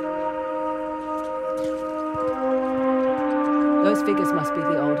 Those figures must be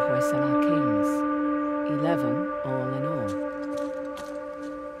the old Hoysala kings. 11 all in all.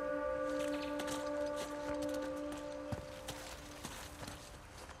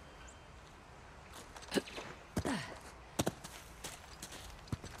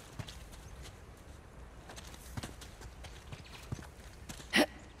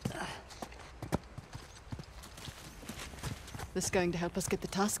 This going to help us get the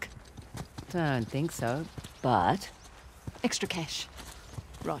tusk? Don't think so, but... Extra cash.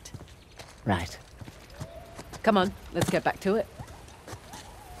 Right. Right. Come on, let's get back to it.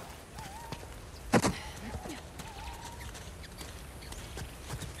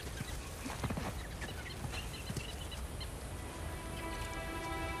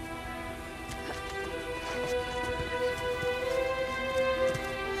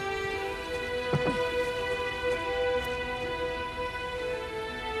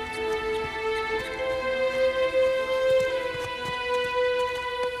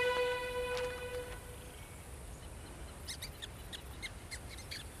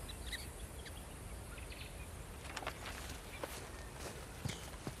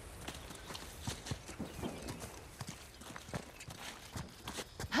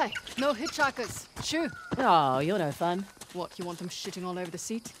 Hey, no hitchhikers. Shoo. Oh, you're no fun. What, you want them shitting all over the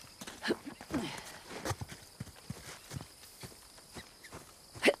seat?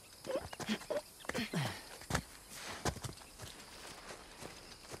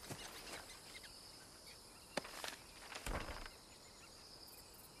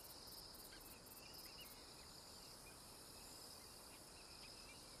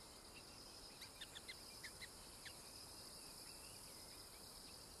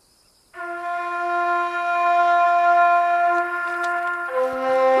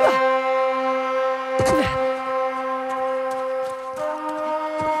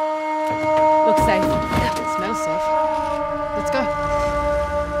 Looks safe. It smells safe. Let's go.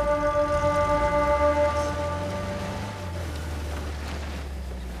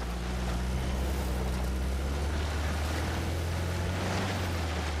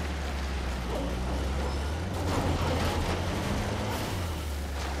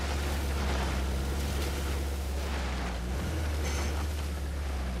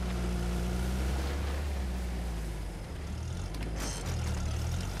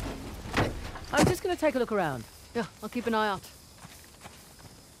 I'm just going to take a look around. Yeah, I'll keep an eye out.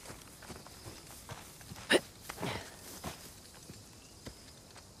 Give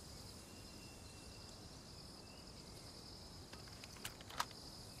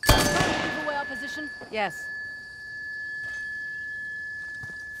away our position. Yes.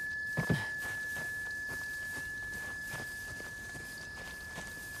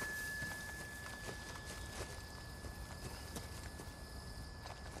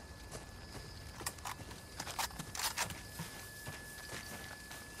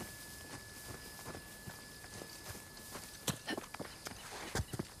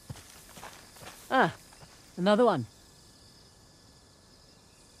 Ah, another one.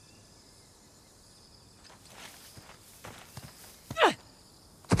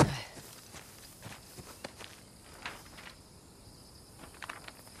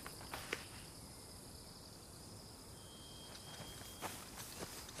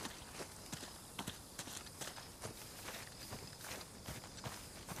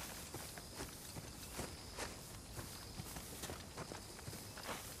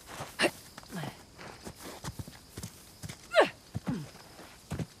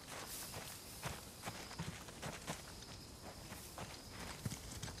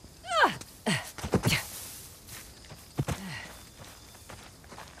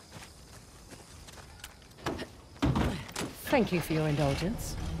 Thank you for your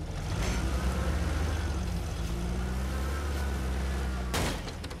indulgence.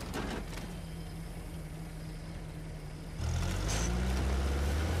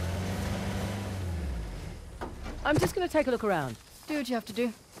 I'm just going to take a look around. Do what you have to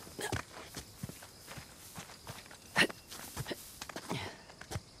do.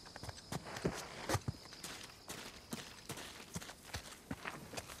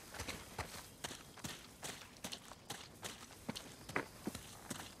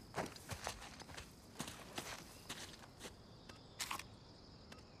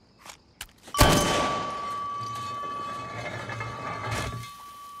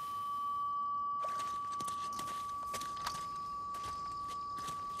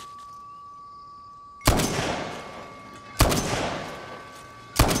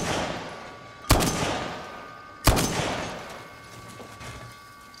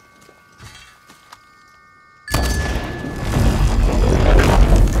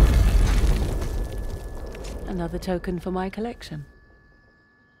 Another token for my collection.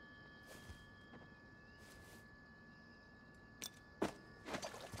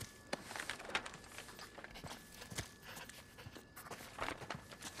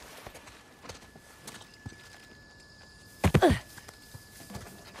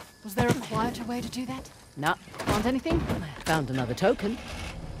 Was there a quieter way to do that? Nah, Want anything? found another token.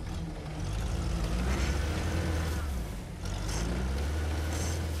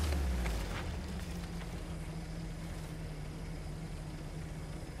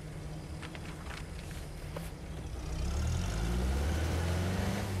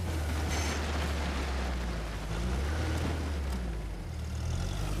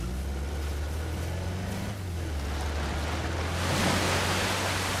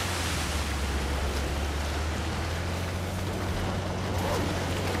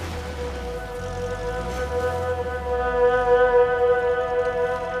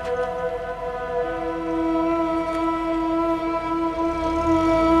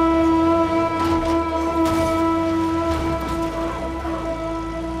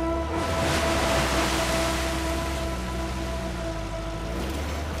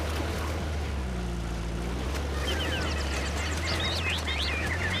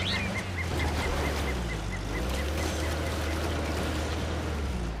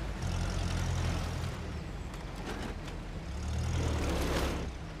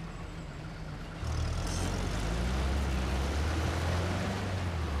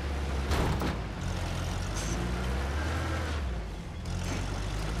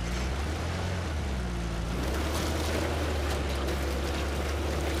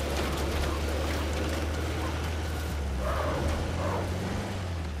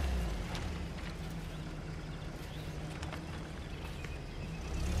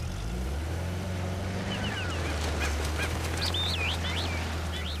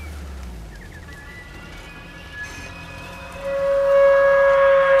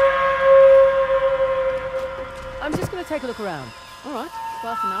 look around. All right,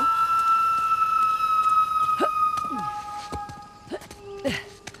 bye for now.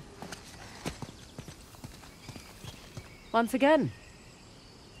 Once again.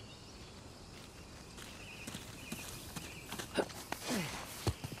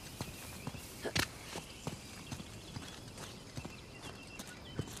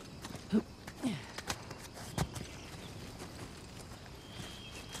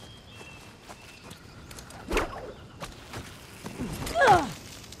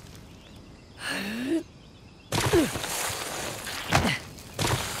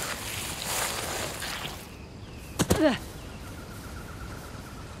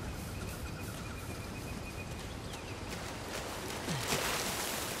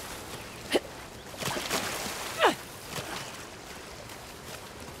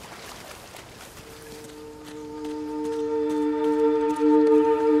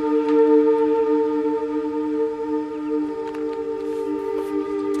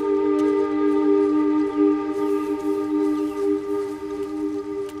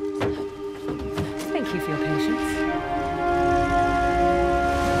 Thank you for your patience.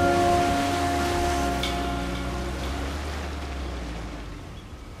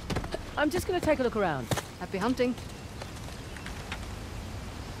 I'm just going to take a look around. Happy hunting.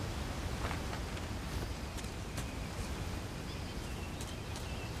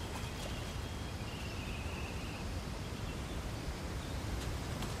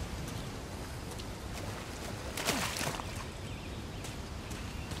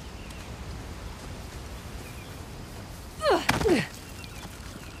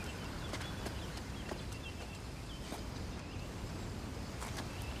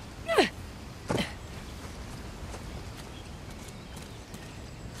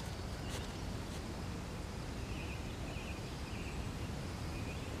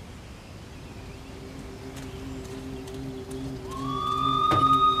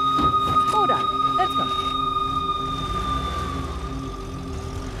 All done. Let's go.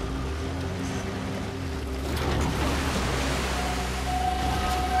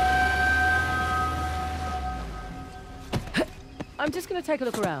 I'm just going to take a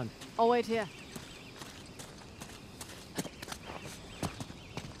look around. I'll wait here.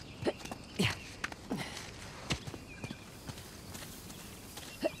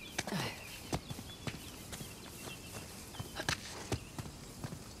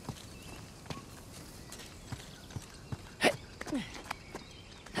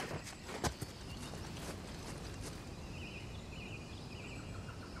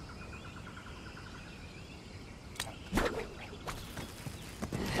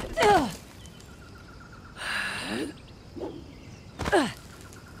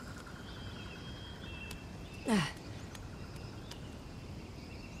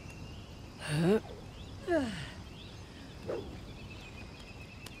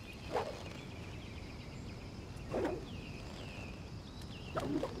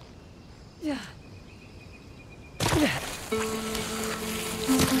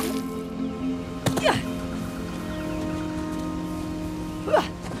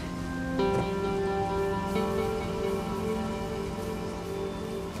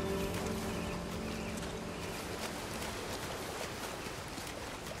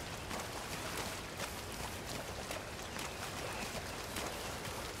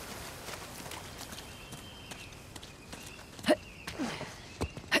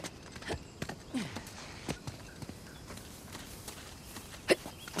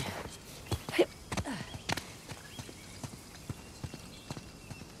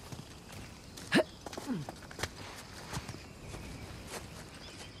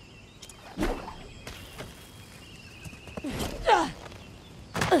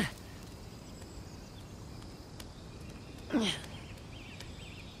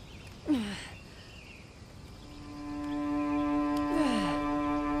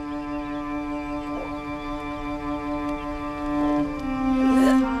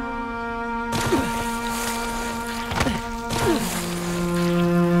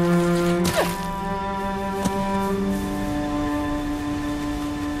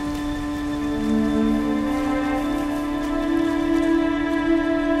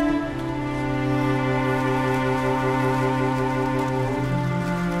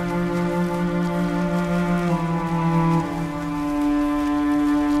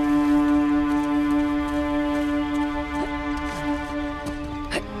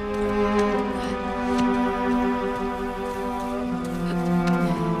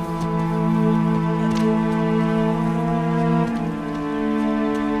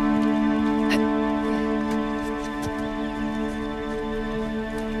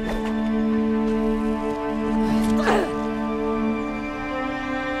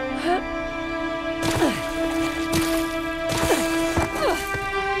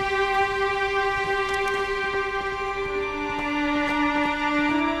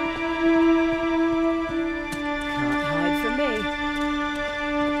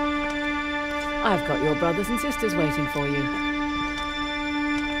 I've got your brothers and sisters waiting for you.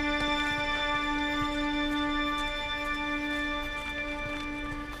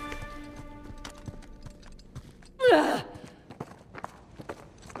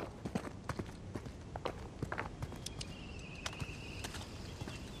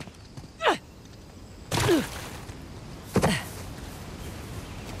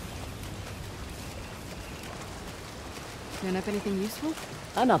 Turn up anything useful?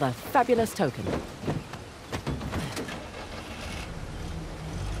 Another fabulous token.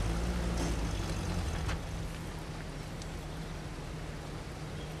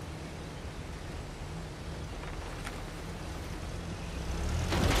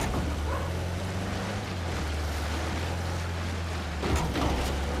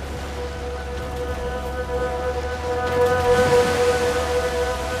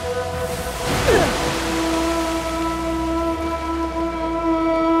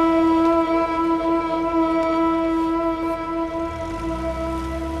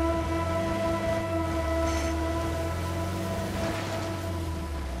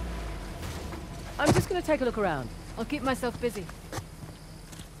 I'm just going to take a look around. I'll keep myself busy.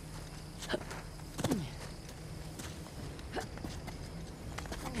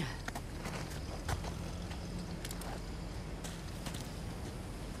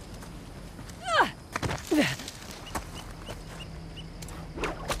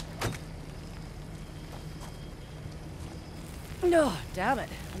 No, damn it.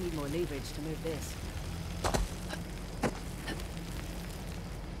 I need more leverage to move this.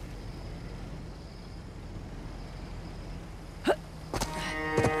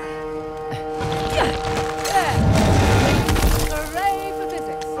 Hooray for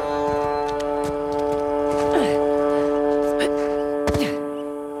physics!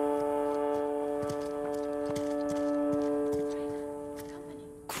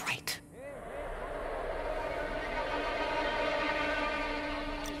 Great.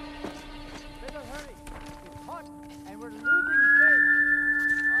 Better hurry. It's hot and we're losing space.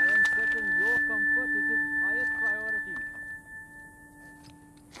 I am certain your comfort is his highest priority.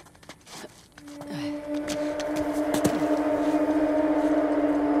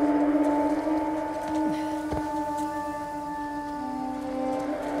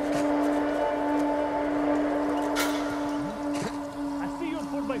 I see you on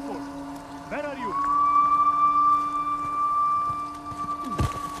 4x4. Where are you?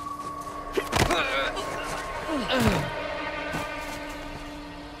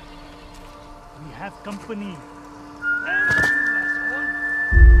 We have company.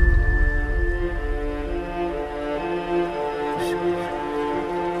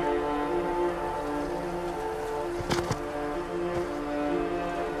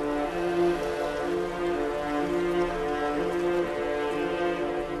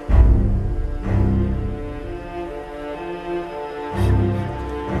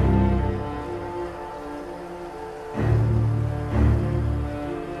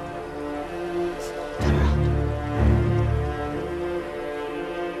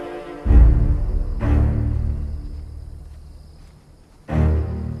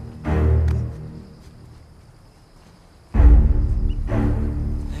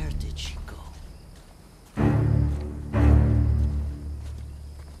 Where did she go?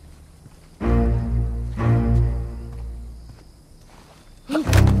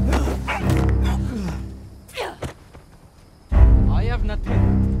 I have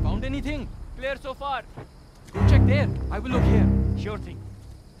nothing. Found anything? Clear so far. Go check there. I will look here. Sure thing.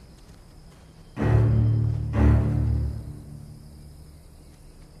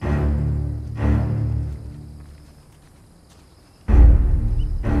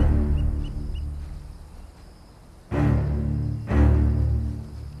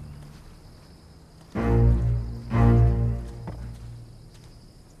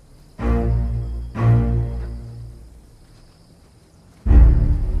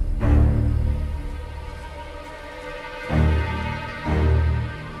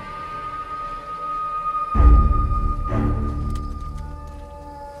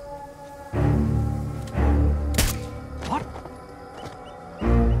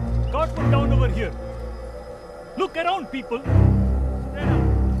 Got one down over here. Look around, people. Spread out.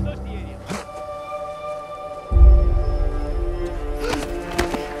 Search the area.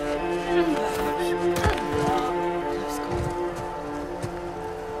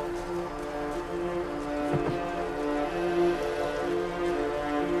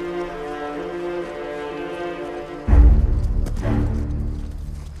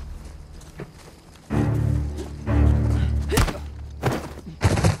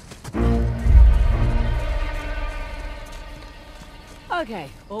 Okay,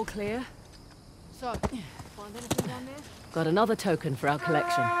 all clear. So, find anything down there? Got another token for our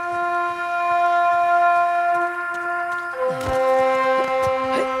collection.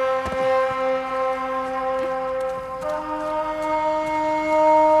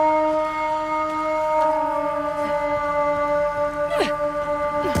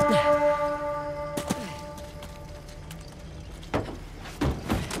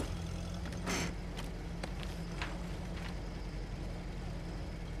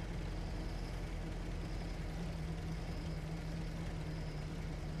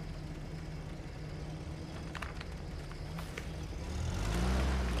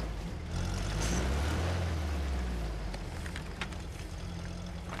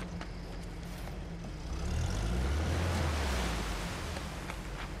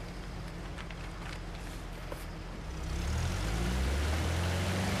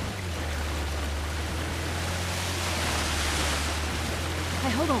 Hey,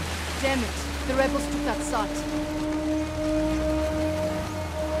 hold on. Damn it. The rebels took that site.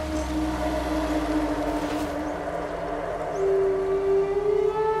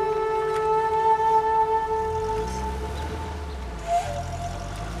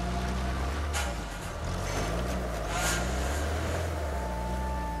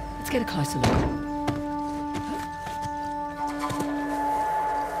 Let's get a closer look.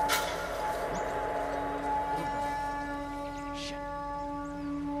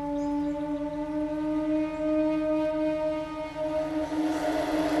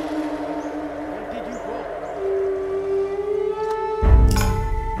 Where did you go?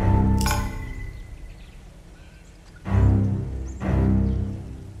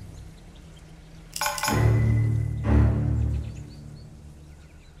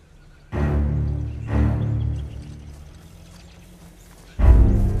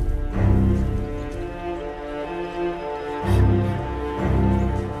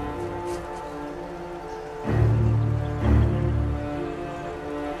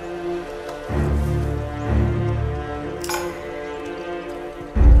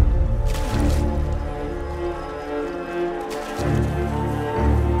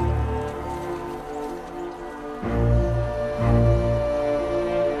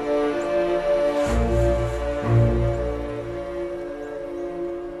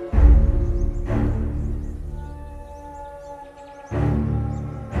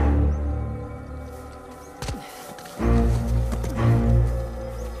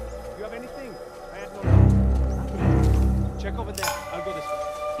 You have anything? I had no luck. Check over there. I'll go this way.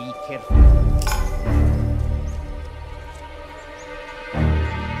 Be careful.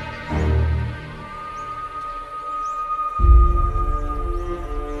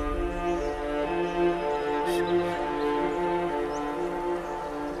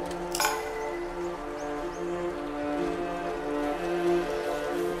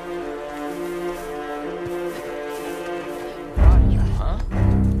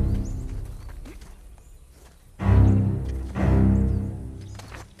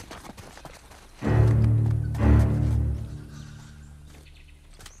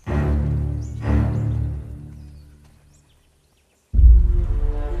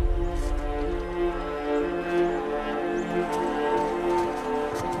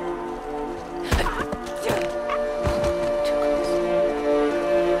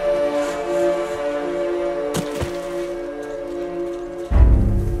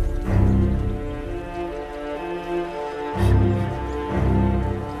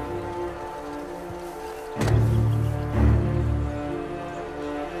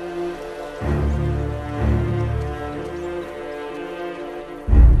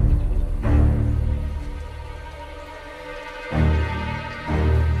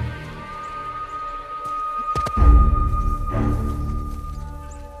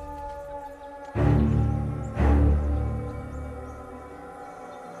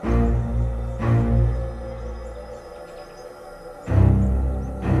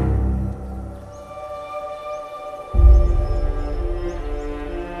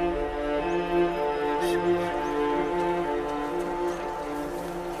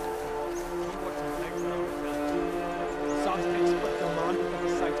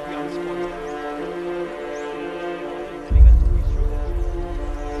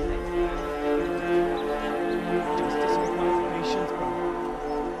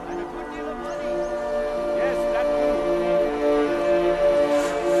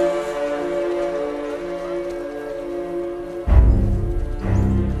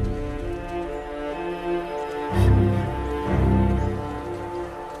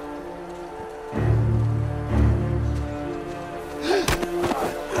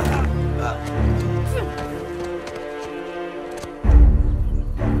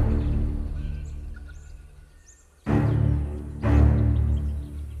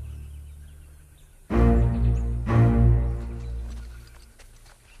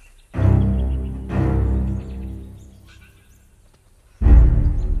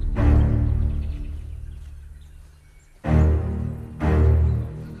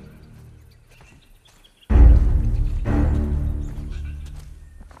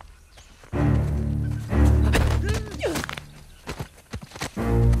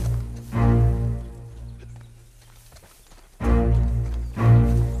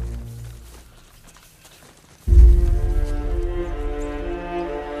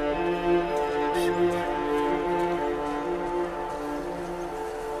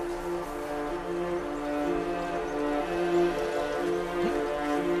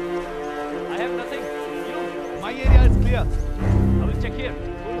 We'll check here.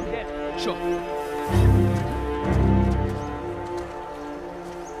 Go look there. Sure.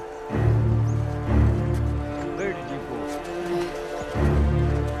 Where did you go?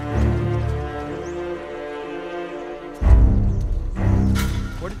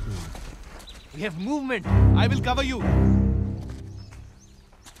 What? We have movement. I will cover you.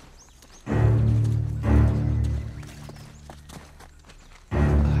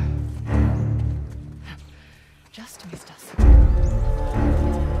 Just missed us.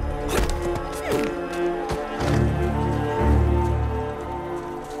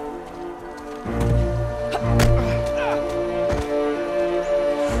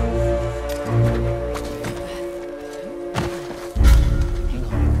 Hang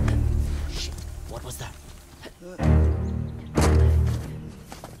on. Shit, what was that?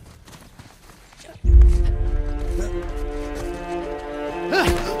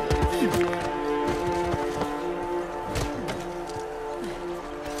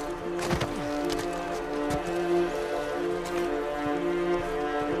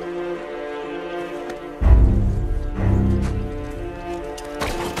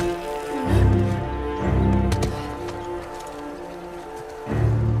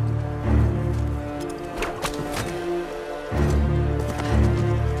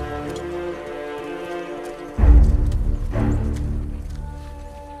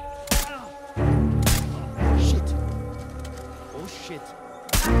 Shit. Oh shit.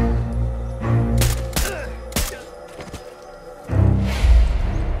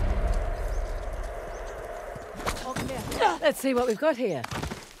 Let's see what we've got here.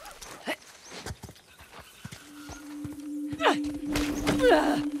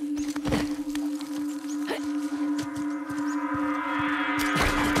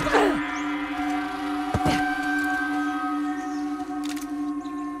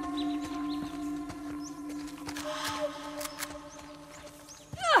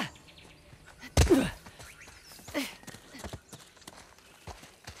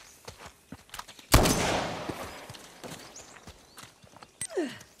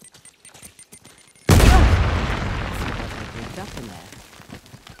 Up in there.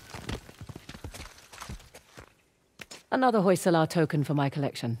 Another Hoysala token for my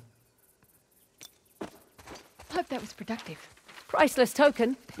collection. Hope that was productive. Priceless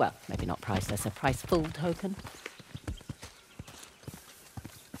token. Well, maybe not priceless, a priceful token.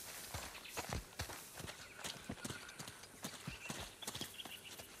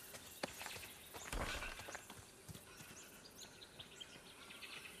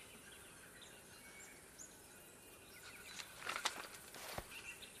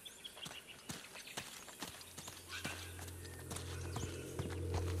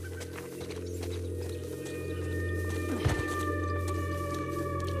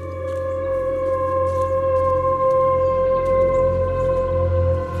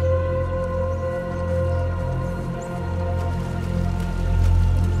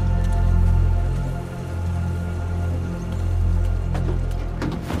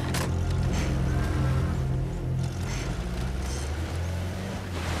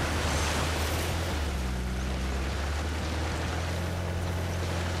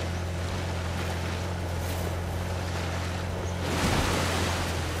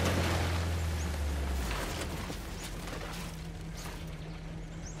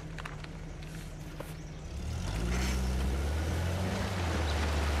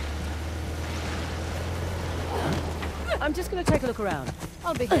 I'm just going to take a look around.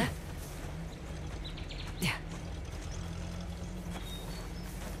 I'll be here.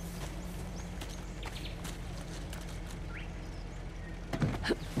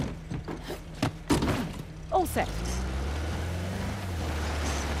 All set.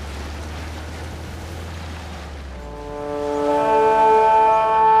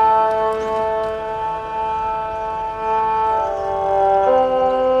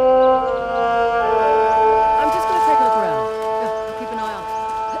 I'm just going to take a look around. Keep an eye out.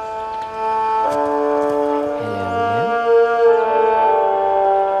 Hello again.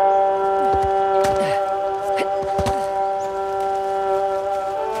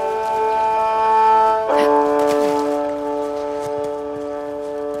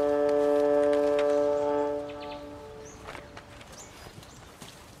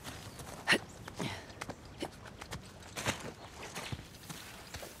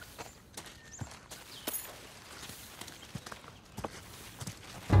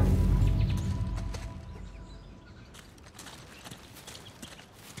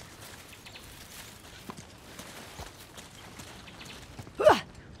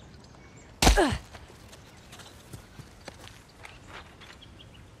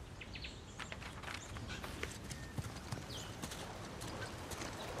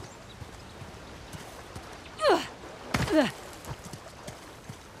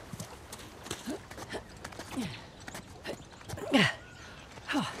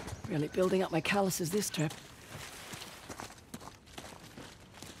 Really building up my calluses this trip.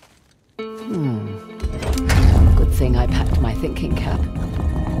 Good thing I packed my thinking cap.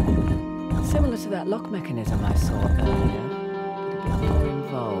 Similar to that lock mechanism I saw earlier, but a bit more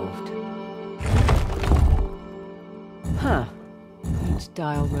involved. Huh. Each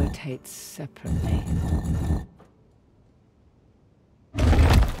dial rotates separately.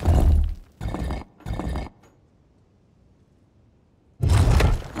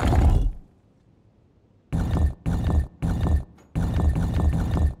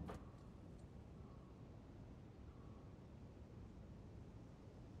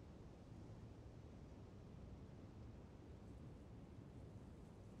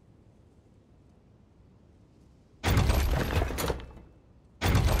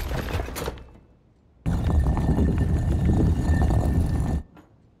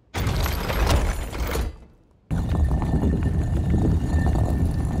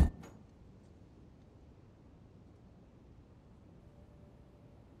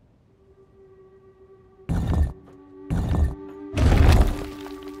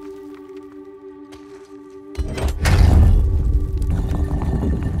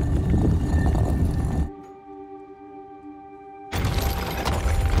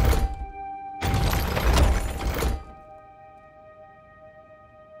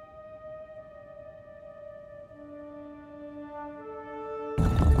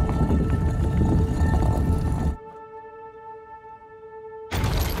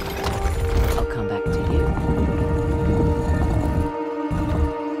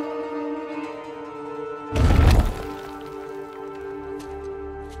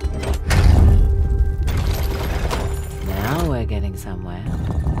 Getting somewhere.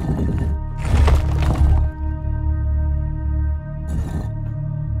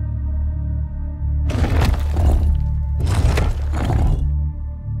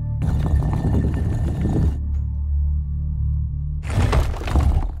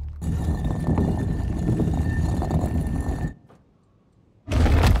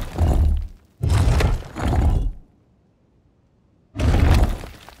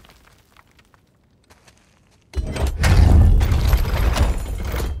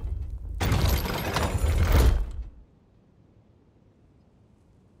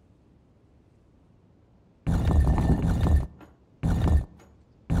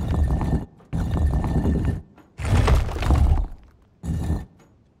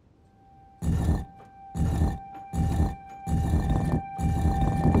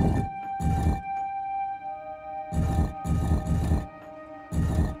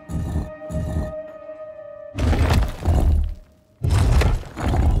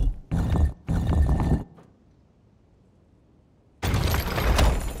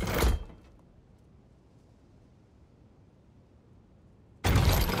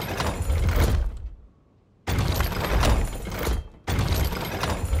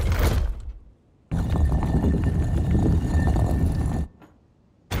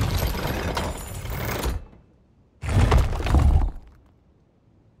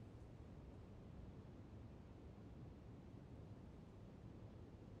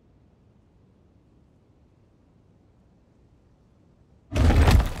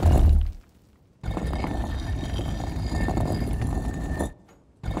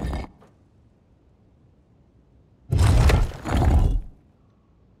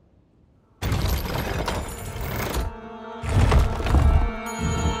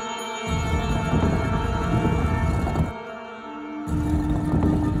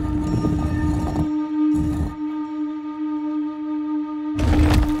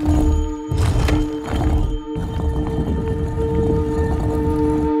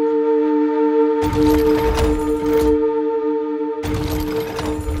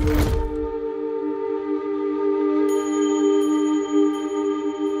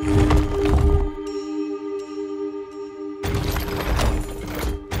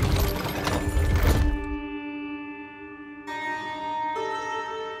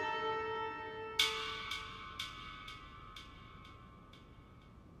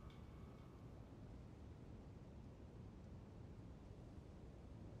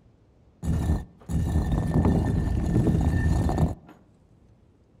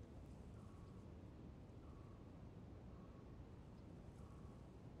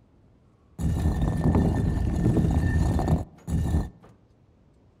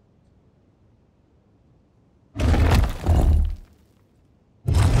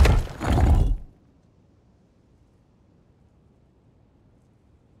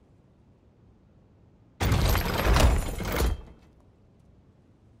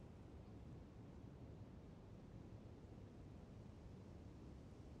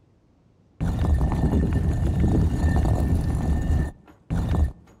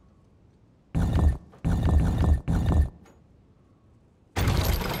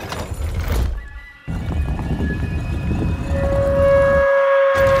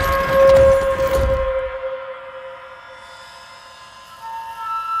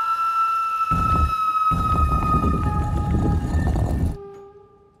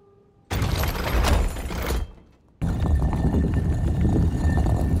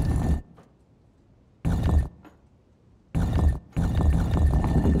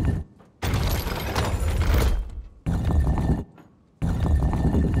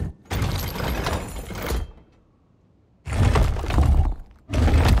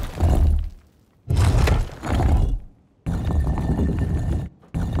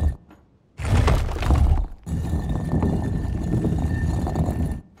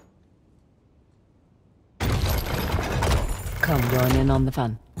 Come join in on the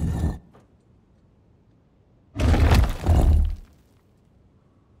fun.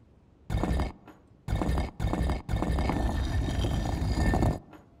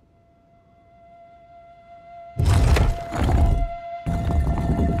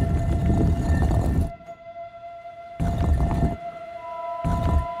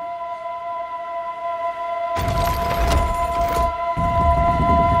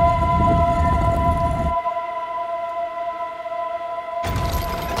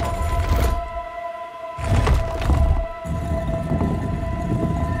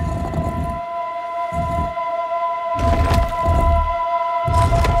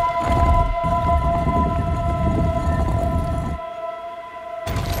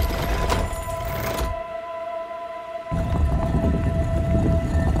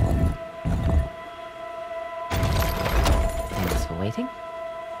 Thanks for waiting.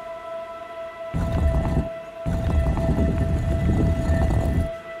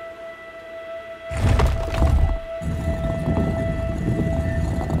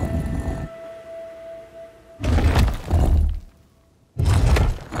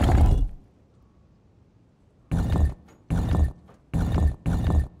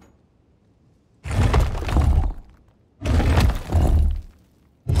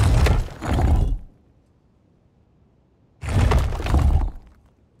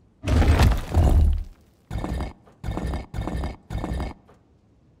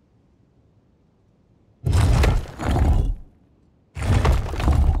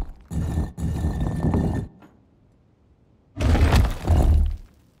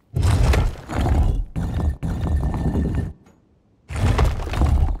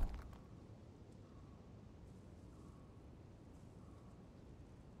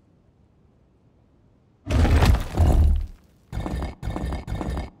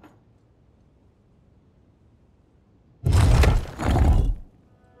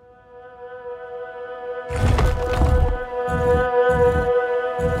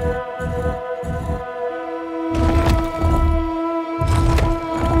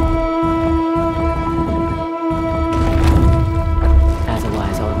 As a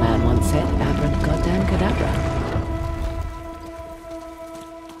wise old man once said, abracadabra cadabra.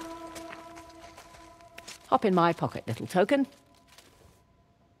 Hop in my pocket, little token.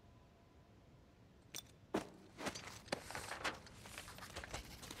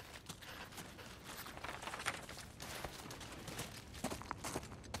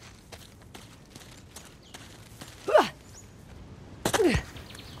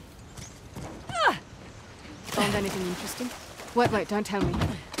 Found anything interesting? Wait, don't tell me.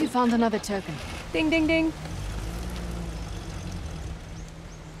 You found another token. Ding, ding, ding.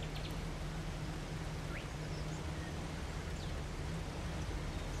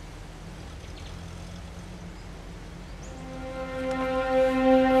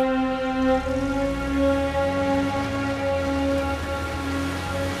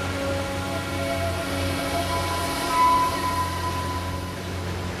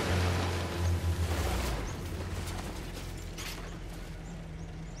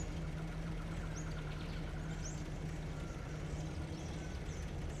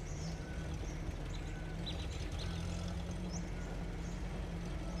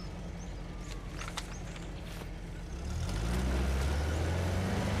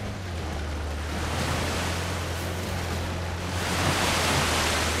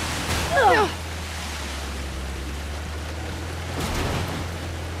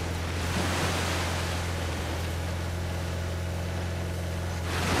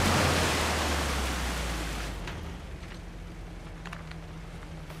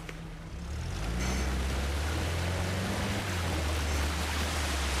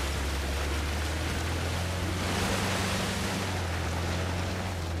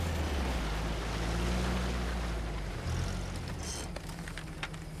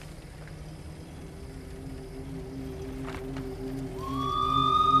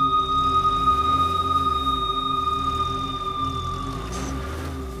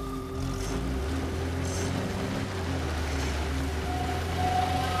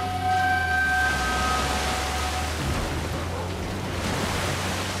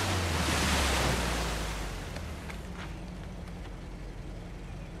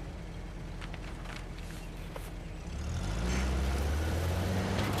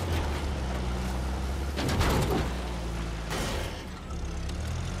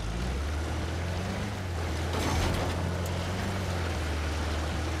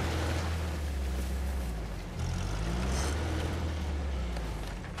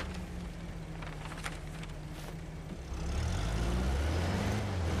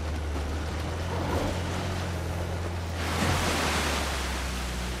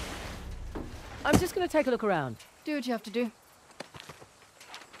 I'm just going to take a look around. Do what you have to do.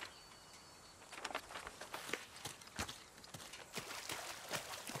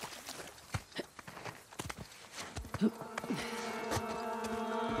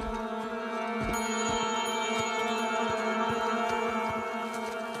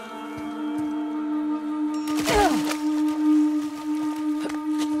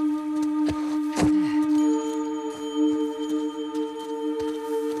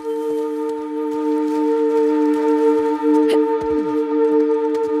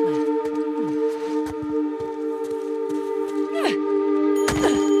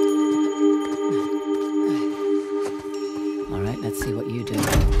 All right, let's see what you do.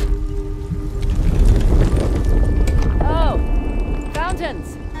 Oh,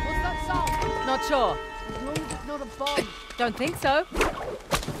 fountains. What's that sound? Not sure. As long as it's not a bomb. Don't think so.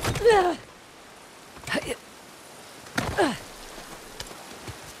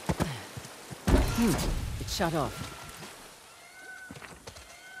 It's shut off.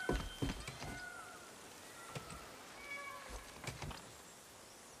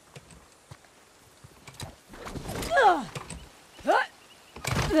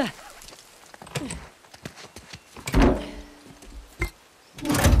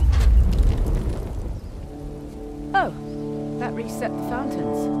 Oh, that reset the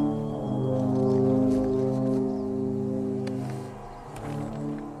fountains.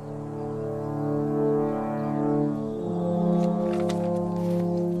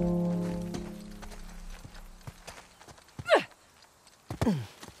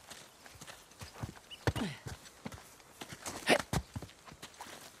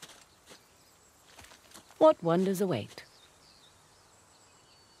 What wonders await?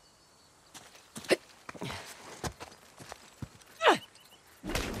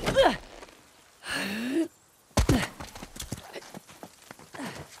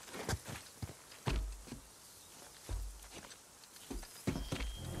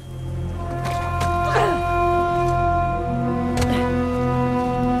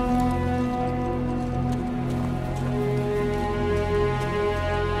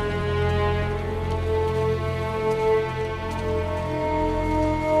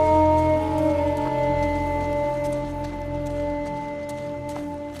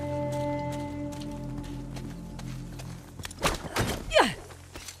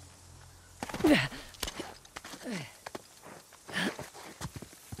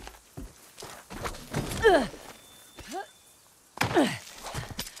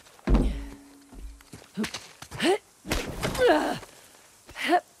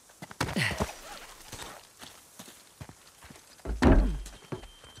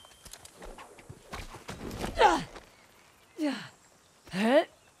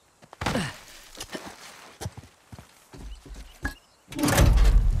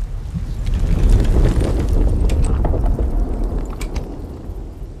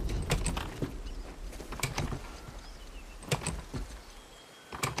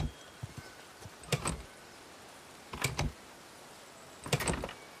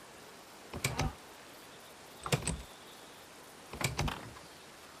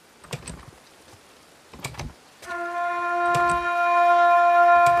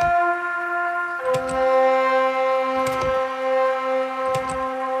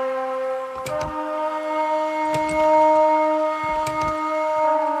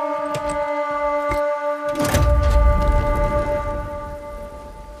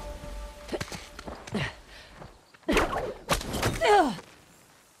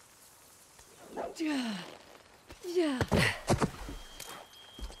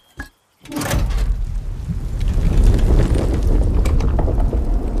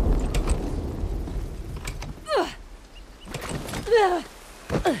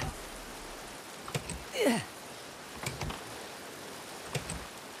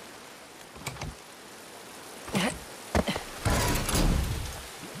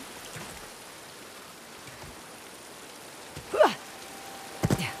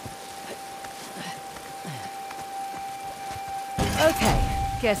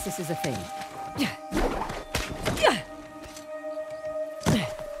 Okay, guess this is a thing.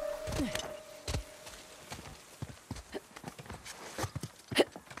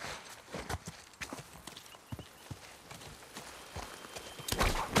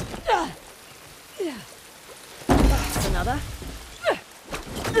 That's another.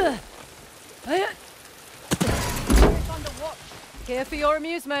 It's under watch. Here for your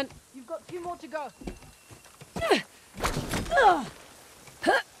amusement. You've got 2 more to go.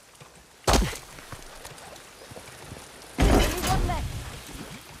 Only 1 left.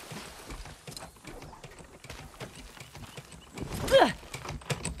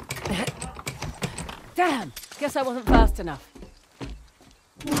 Damn! Guess I wasn't fast enough.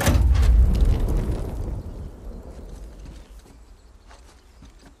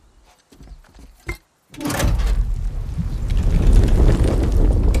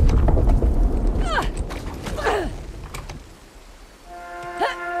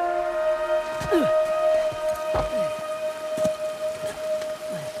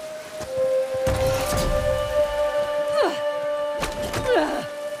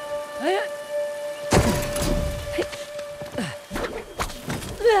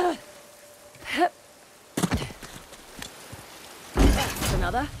 That's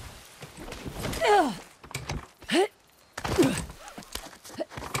another.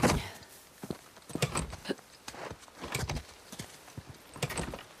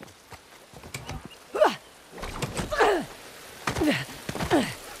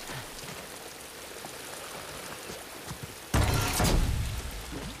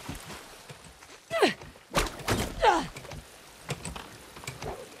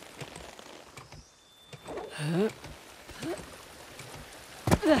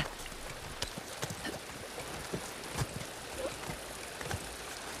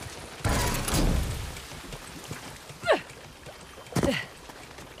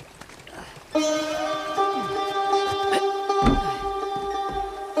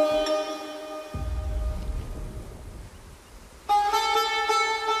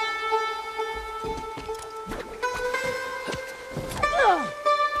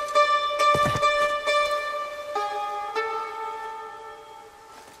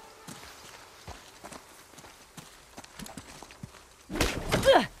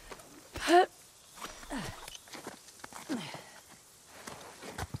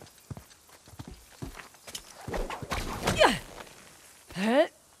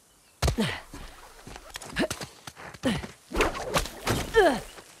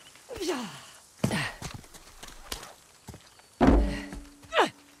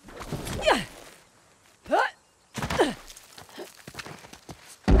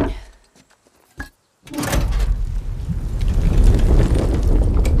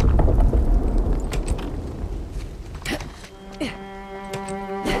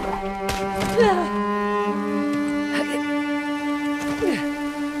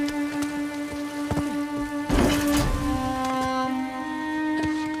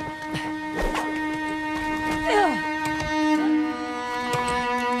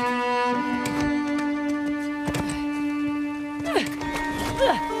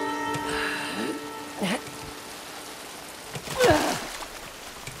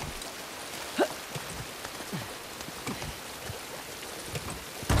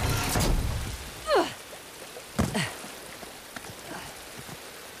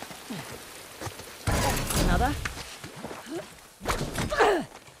 Another.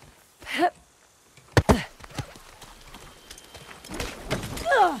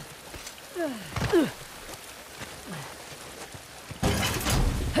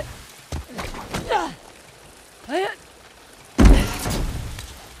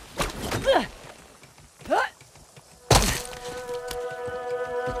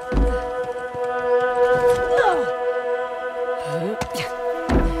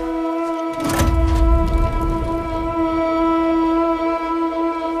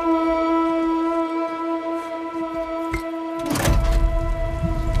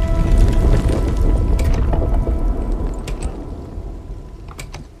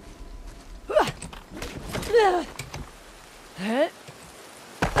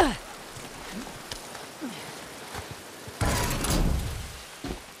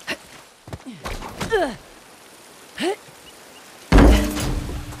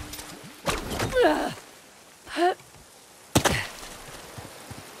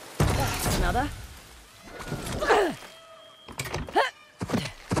 That's another.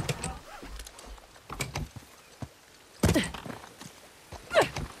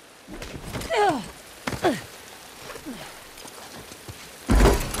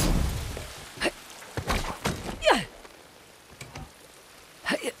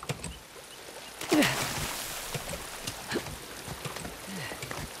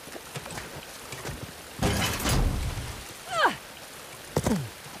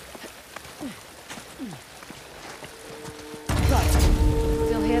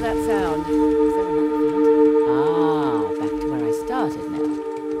 Still hear that sound? Is there another field? Ah, back to where I started now.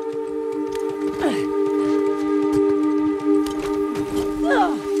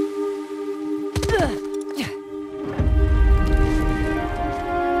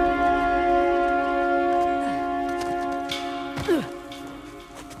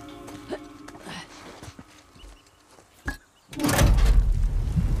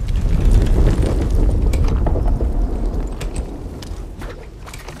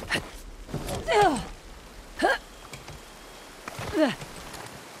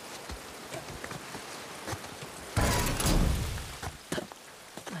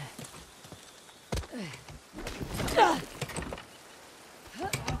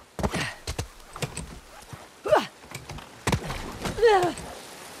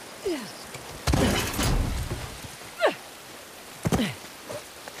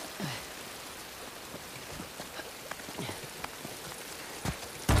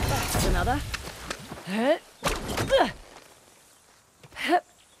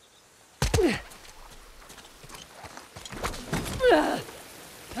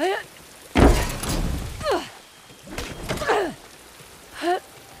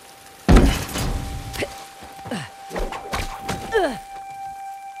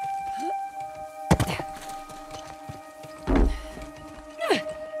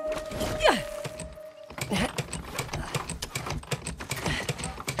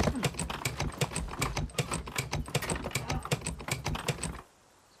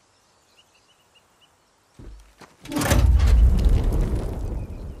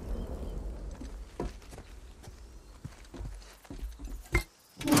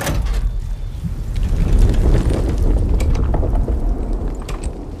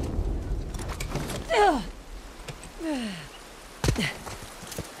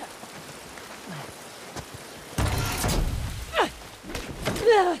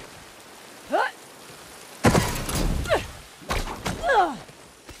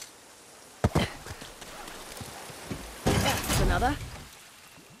 another.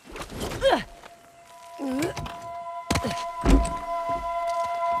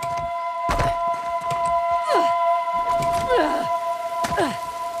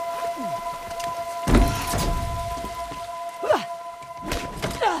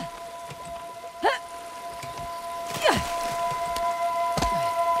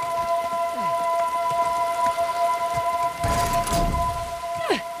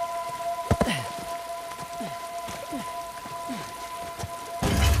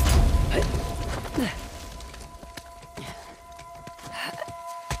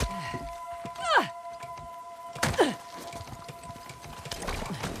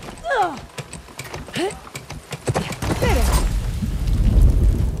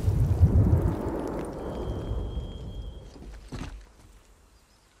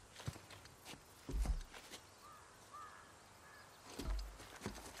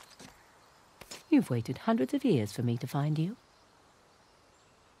 You've waited hundreds of years for me to find you.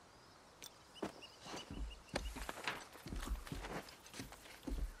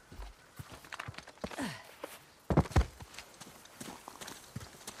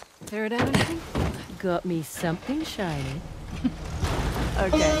 Tear it out anything? Got me something shiny.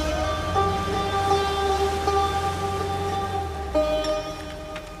 Okay.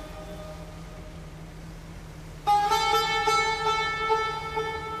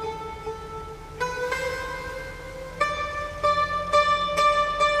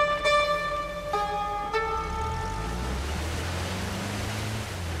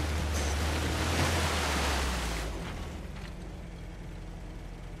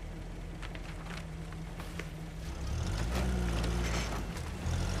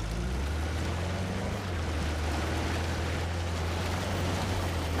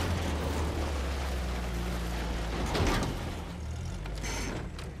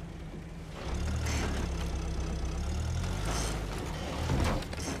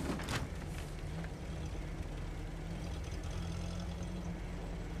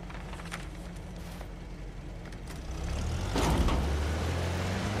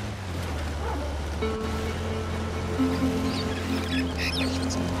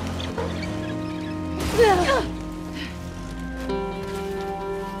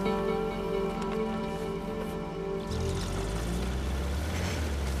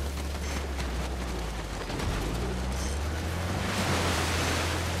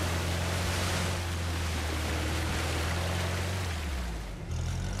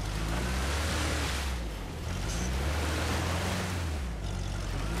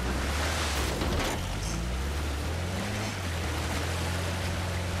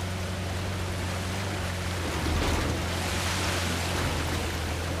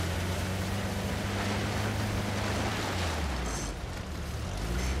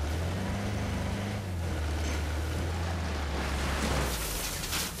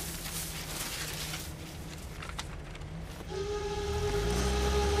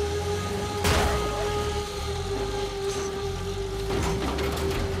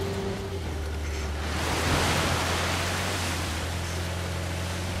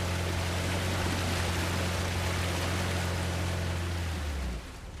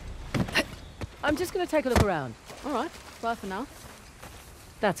 I'm just going to take a look around. All right, bye for now.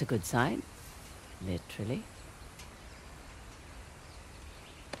 That's a good sign. Literally.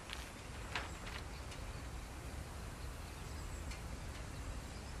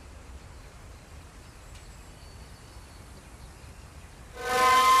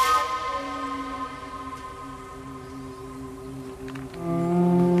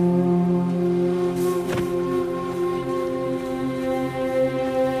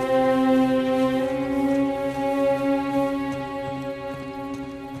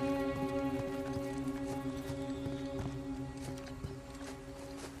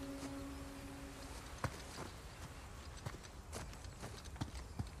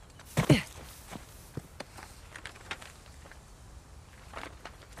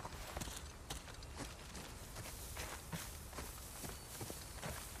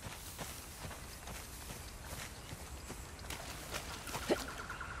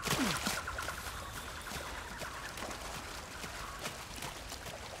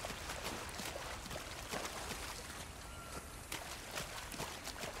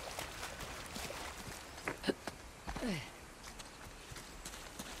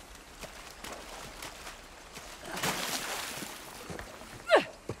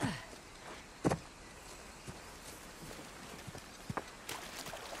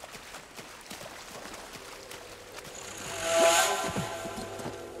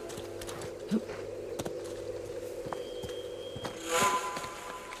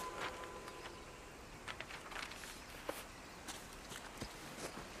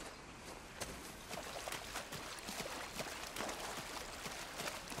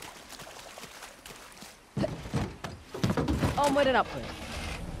 Onward and upward.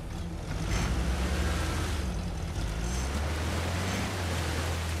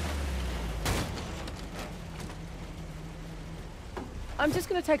 I'm just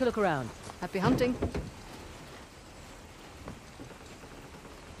gonna take a look around. Happy hunting.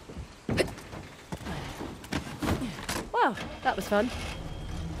 Wow, that was fun.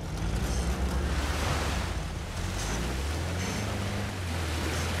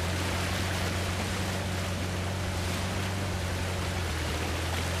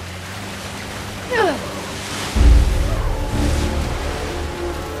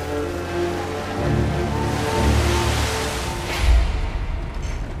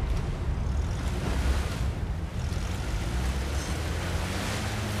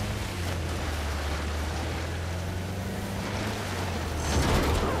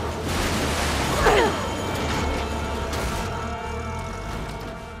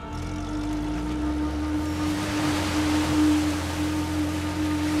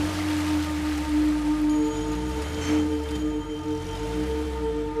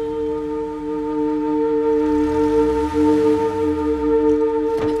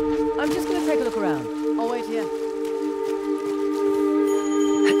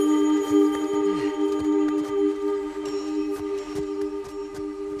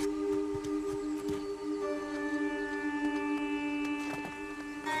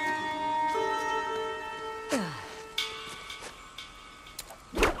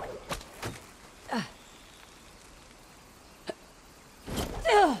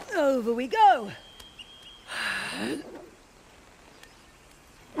 Over we go.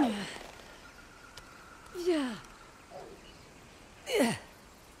 Yeah.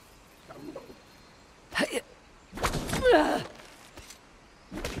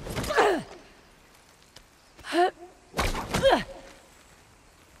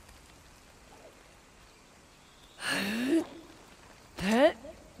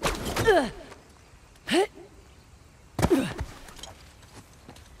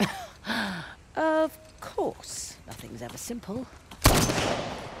 Of course, nothing's ever simple.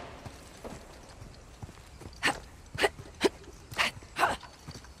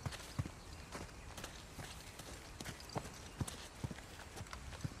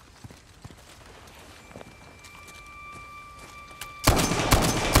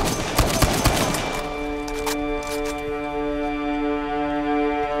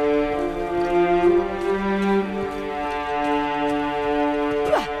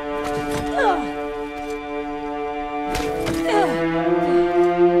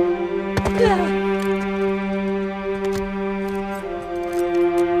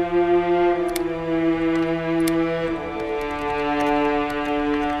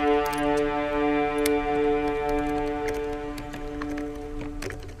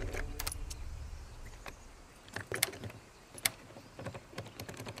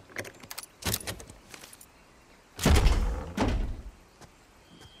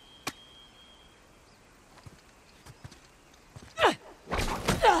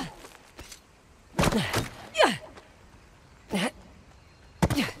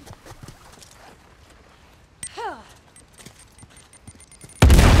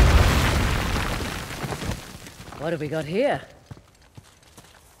 What have we got here?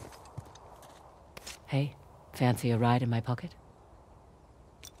 Hey, fancy a ride in my pocket?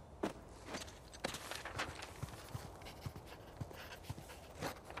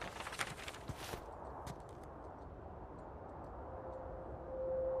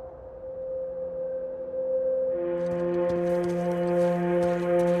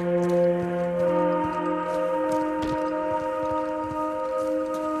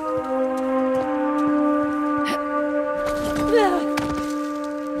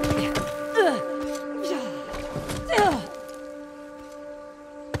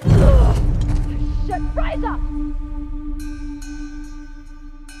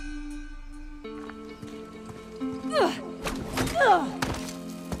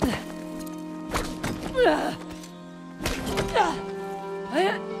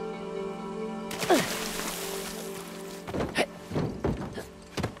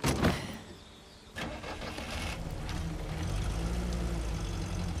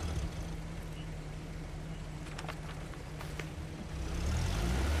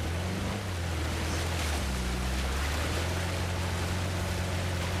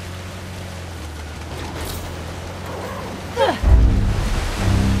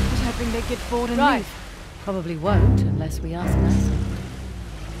 They get bored and Right. leave. Probably won't unless we ask nicely.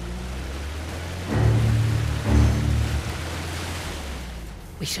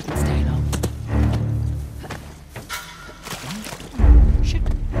 We shouldn't stay long. Shit!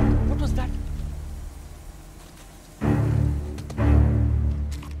 What was that?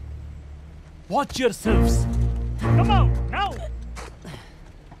 Watch yourselves. Come out, now!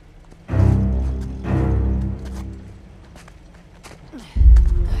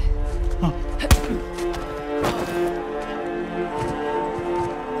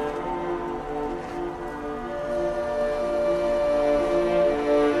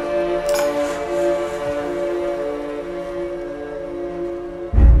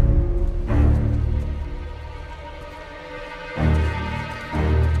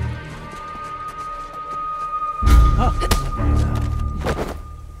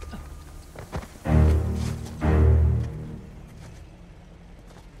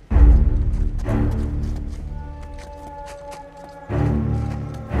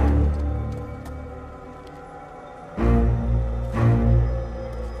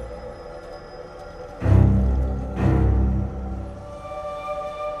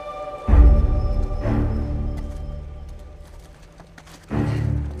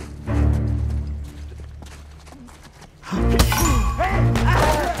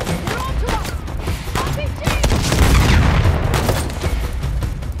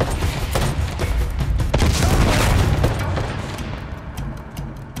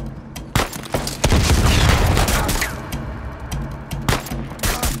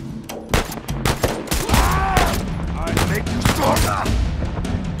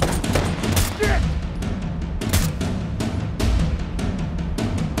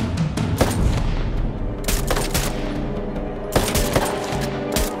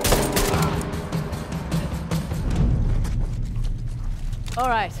 All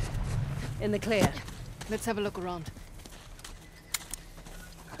right. In the clear. Let's have a look around.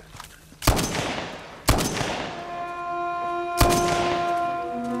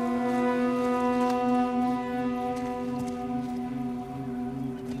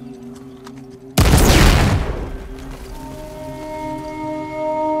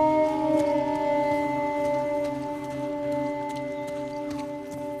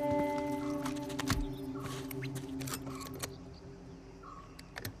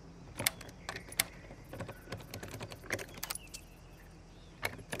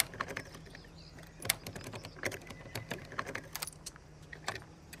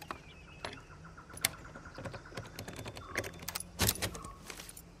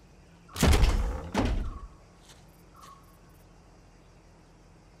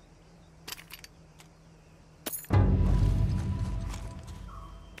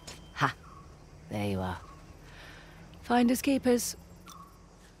 There you are. Finders keepers.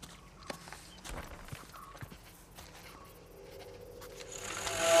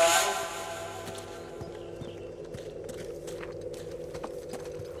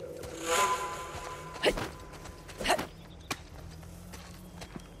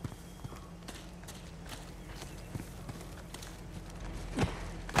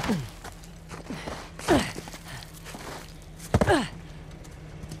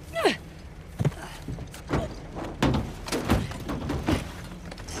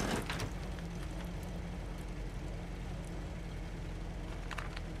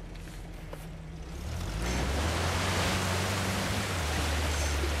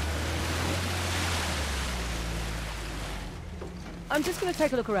 I'm just going to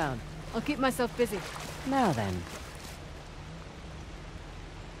take a look around. I'll keep myself busy. Now then.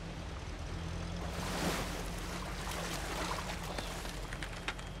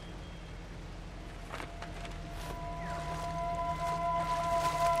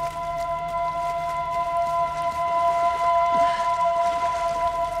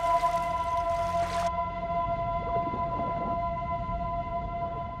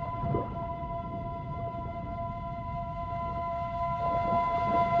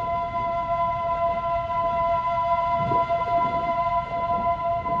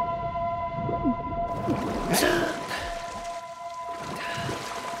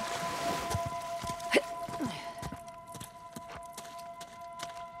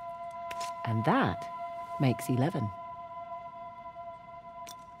 And that makes 11.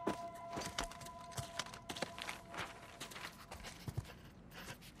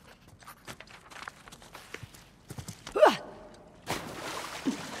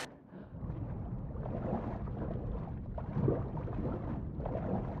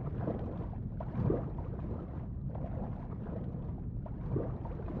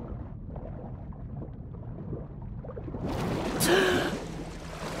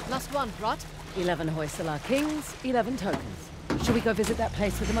 Last one, right? 11 Hoysala kings, 11 tokens. Shall we go visit that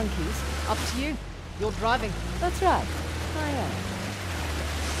place with the monkeys? Up to you. You're driving. That's right. I am.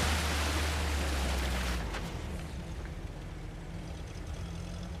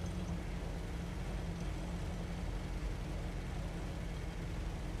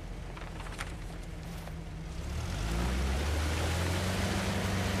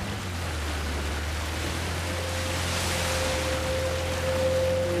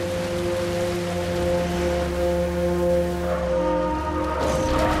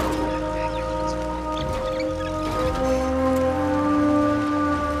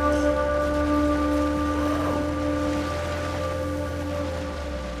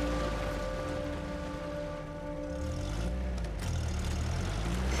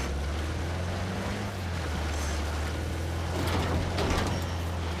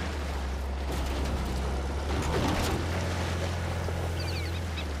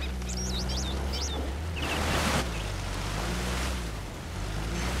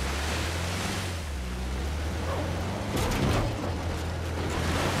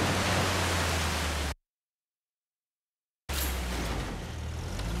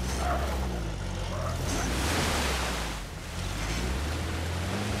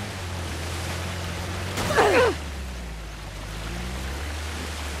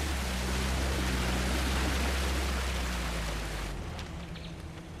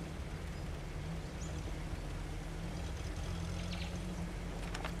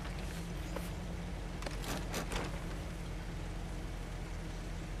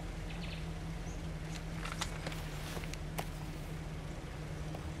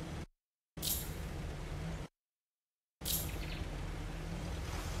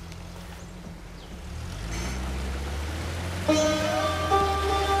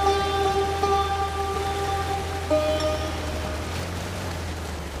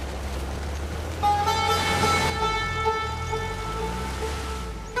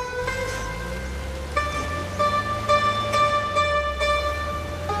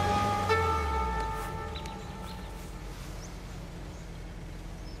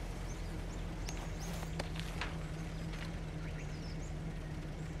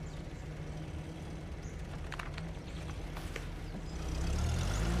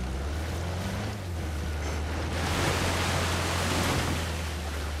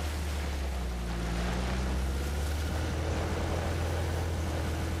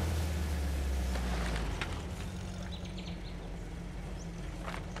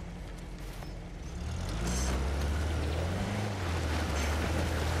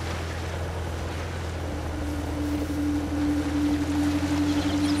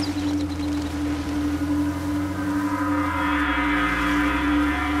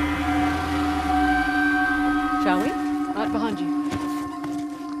 Shall we? Right behind you.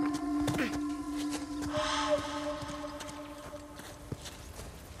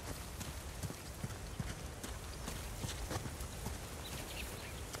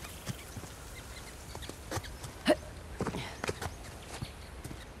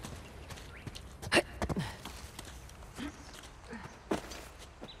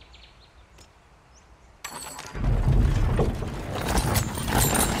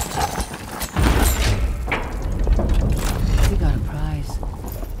 We got a prize.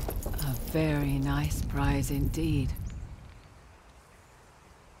 A very nice prize indeed.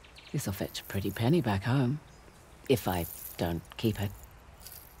 This'll fetch a pretty penny back home. If I don't keep it.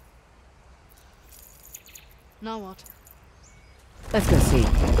 Now what? Let's go see.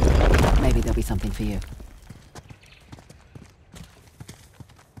 Maybe there'll be something for you.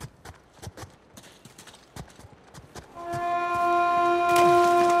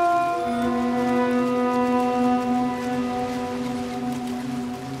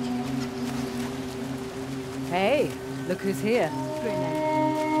 Hey, look who's here. Grey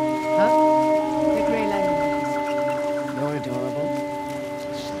Lane. Huh? The Grey Lane. You're adorable.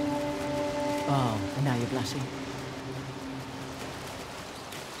 Oh, and now you're blushing.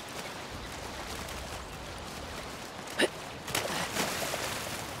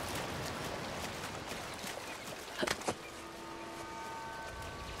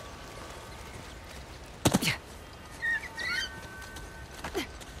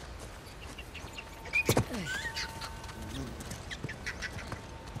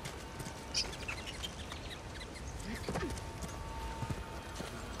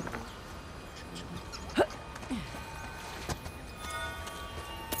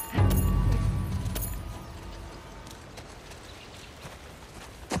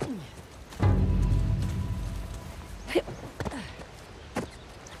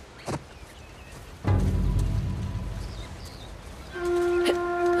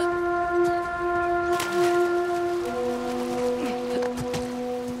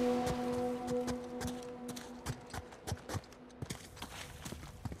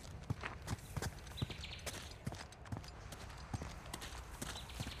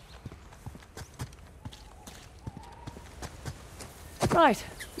 Right,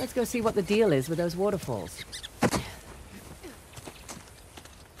 let's go see what the deal is with those waterfalls.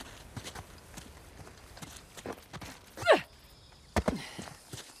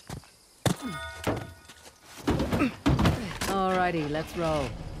 Alrighty, let's roll.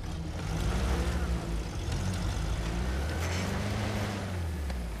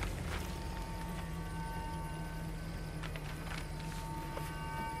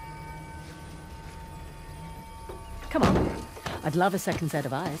 Come on. I'd love a second set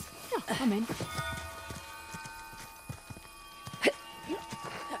of eyes. Yeah, I'm in.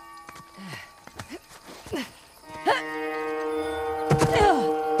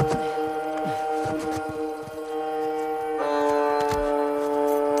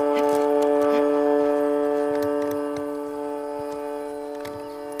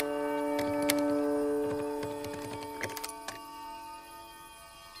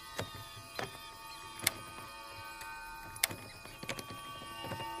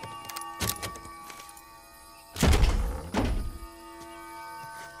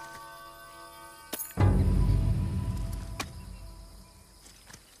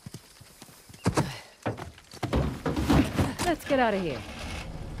 Let's get out of here.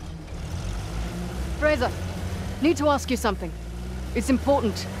 Fraser, need to ask you something. It's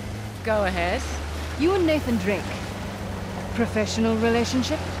important. Go ahead. You and Nathan Drake. Professional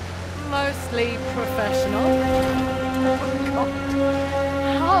relationship? Mostly professional.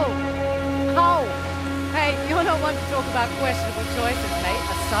 How? How? Hey, you're not one to talk about questionable choices, mate.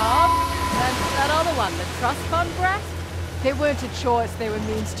 A Saab, and that other one, the trust fund brat. They weren't a choice, they were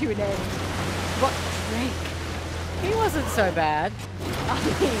means to an end. What Drake? He wasn't so bad. I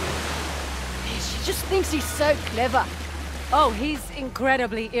mean, she just thinks he's so clever. Oh, he's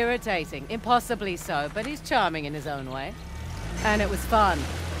incredibly irritating. Impossibly so, but he's charming in his own way. And it was fun,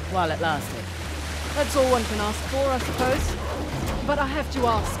 while it lasted. That's all one can ask for, I suppose. But I have to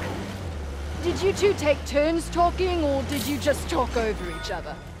ask. Did you two take turns talking, or did you just talk over each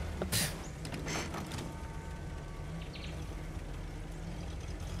other?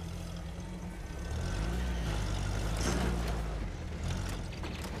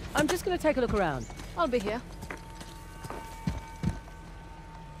 I'm just gonna take a look around. I'll be here.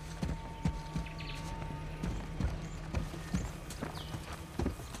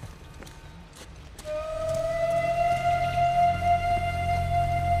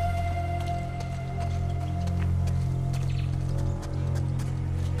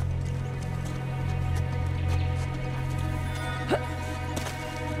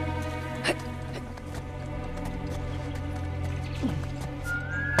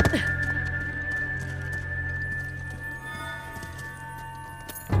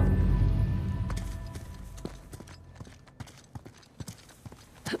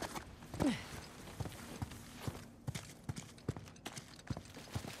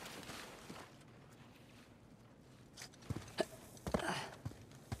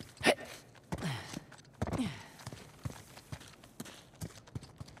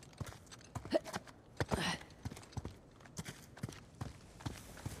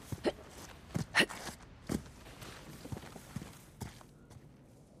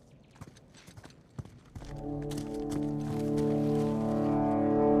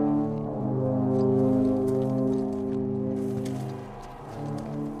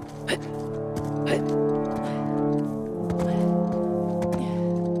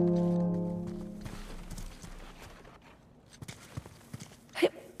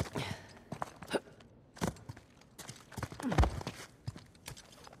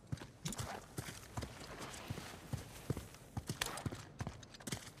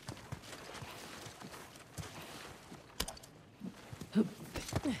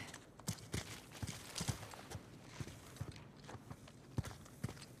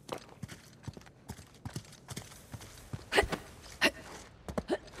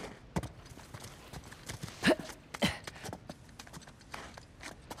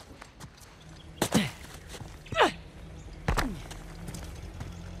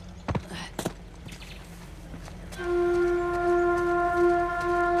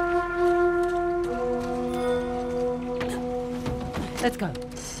 Let's go.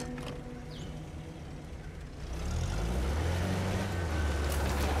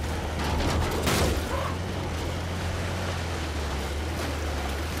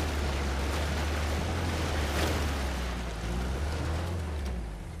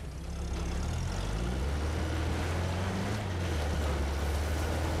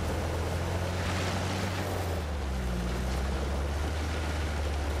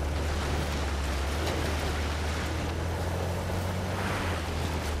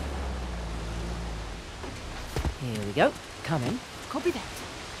 Here we go. Coming. Copy that.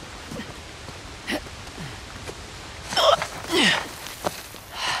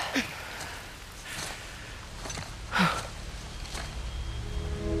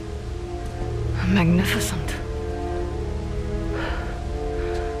 Magnificent.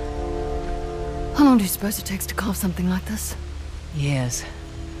 How long do you suppose it takes to carve something like this? Years.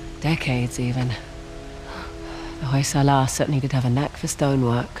 Decades, even. The Hoysala certainly did have a knack for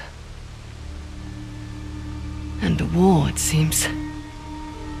stonework. And the war, it seems.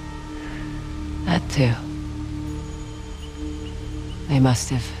 That too. They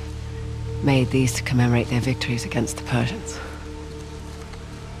must have made these to commemorate their victories against the Persians.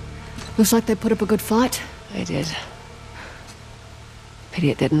 Looks like they put up a good fight. They did.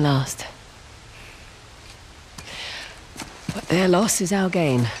 Pity it didn't last. But their loss is our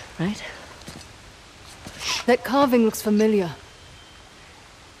gain, right? That carving looks familiar.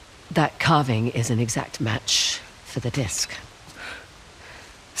 That carving is an exact match for the disc.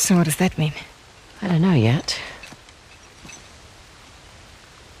 So what does that mean? I don't know yet.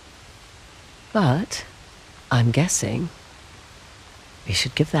 But I'm guessing we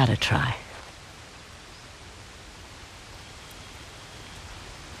should give that a try.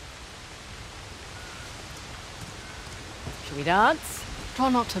 Shall we dance? Try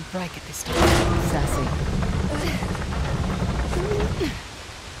not to break it this time. Sassy.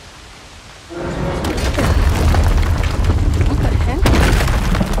 What the hell?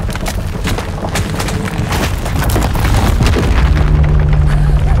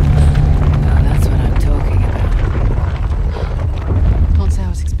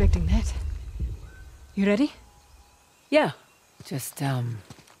 Right. You ready? Yeah, just,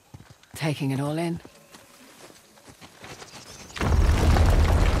 taking it all in.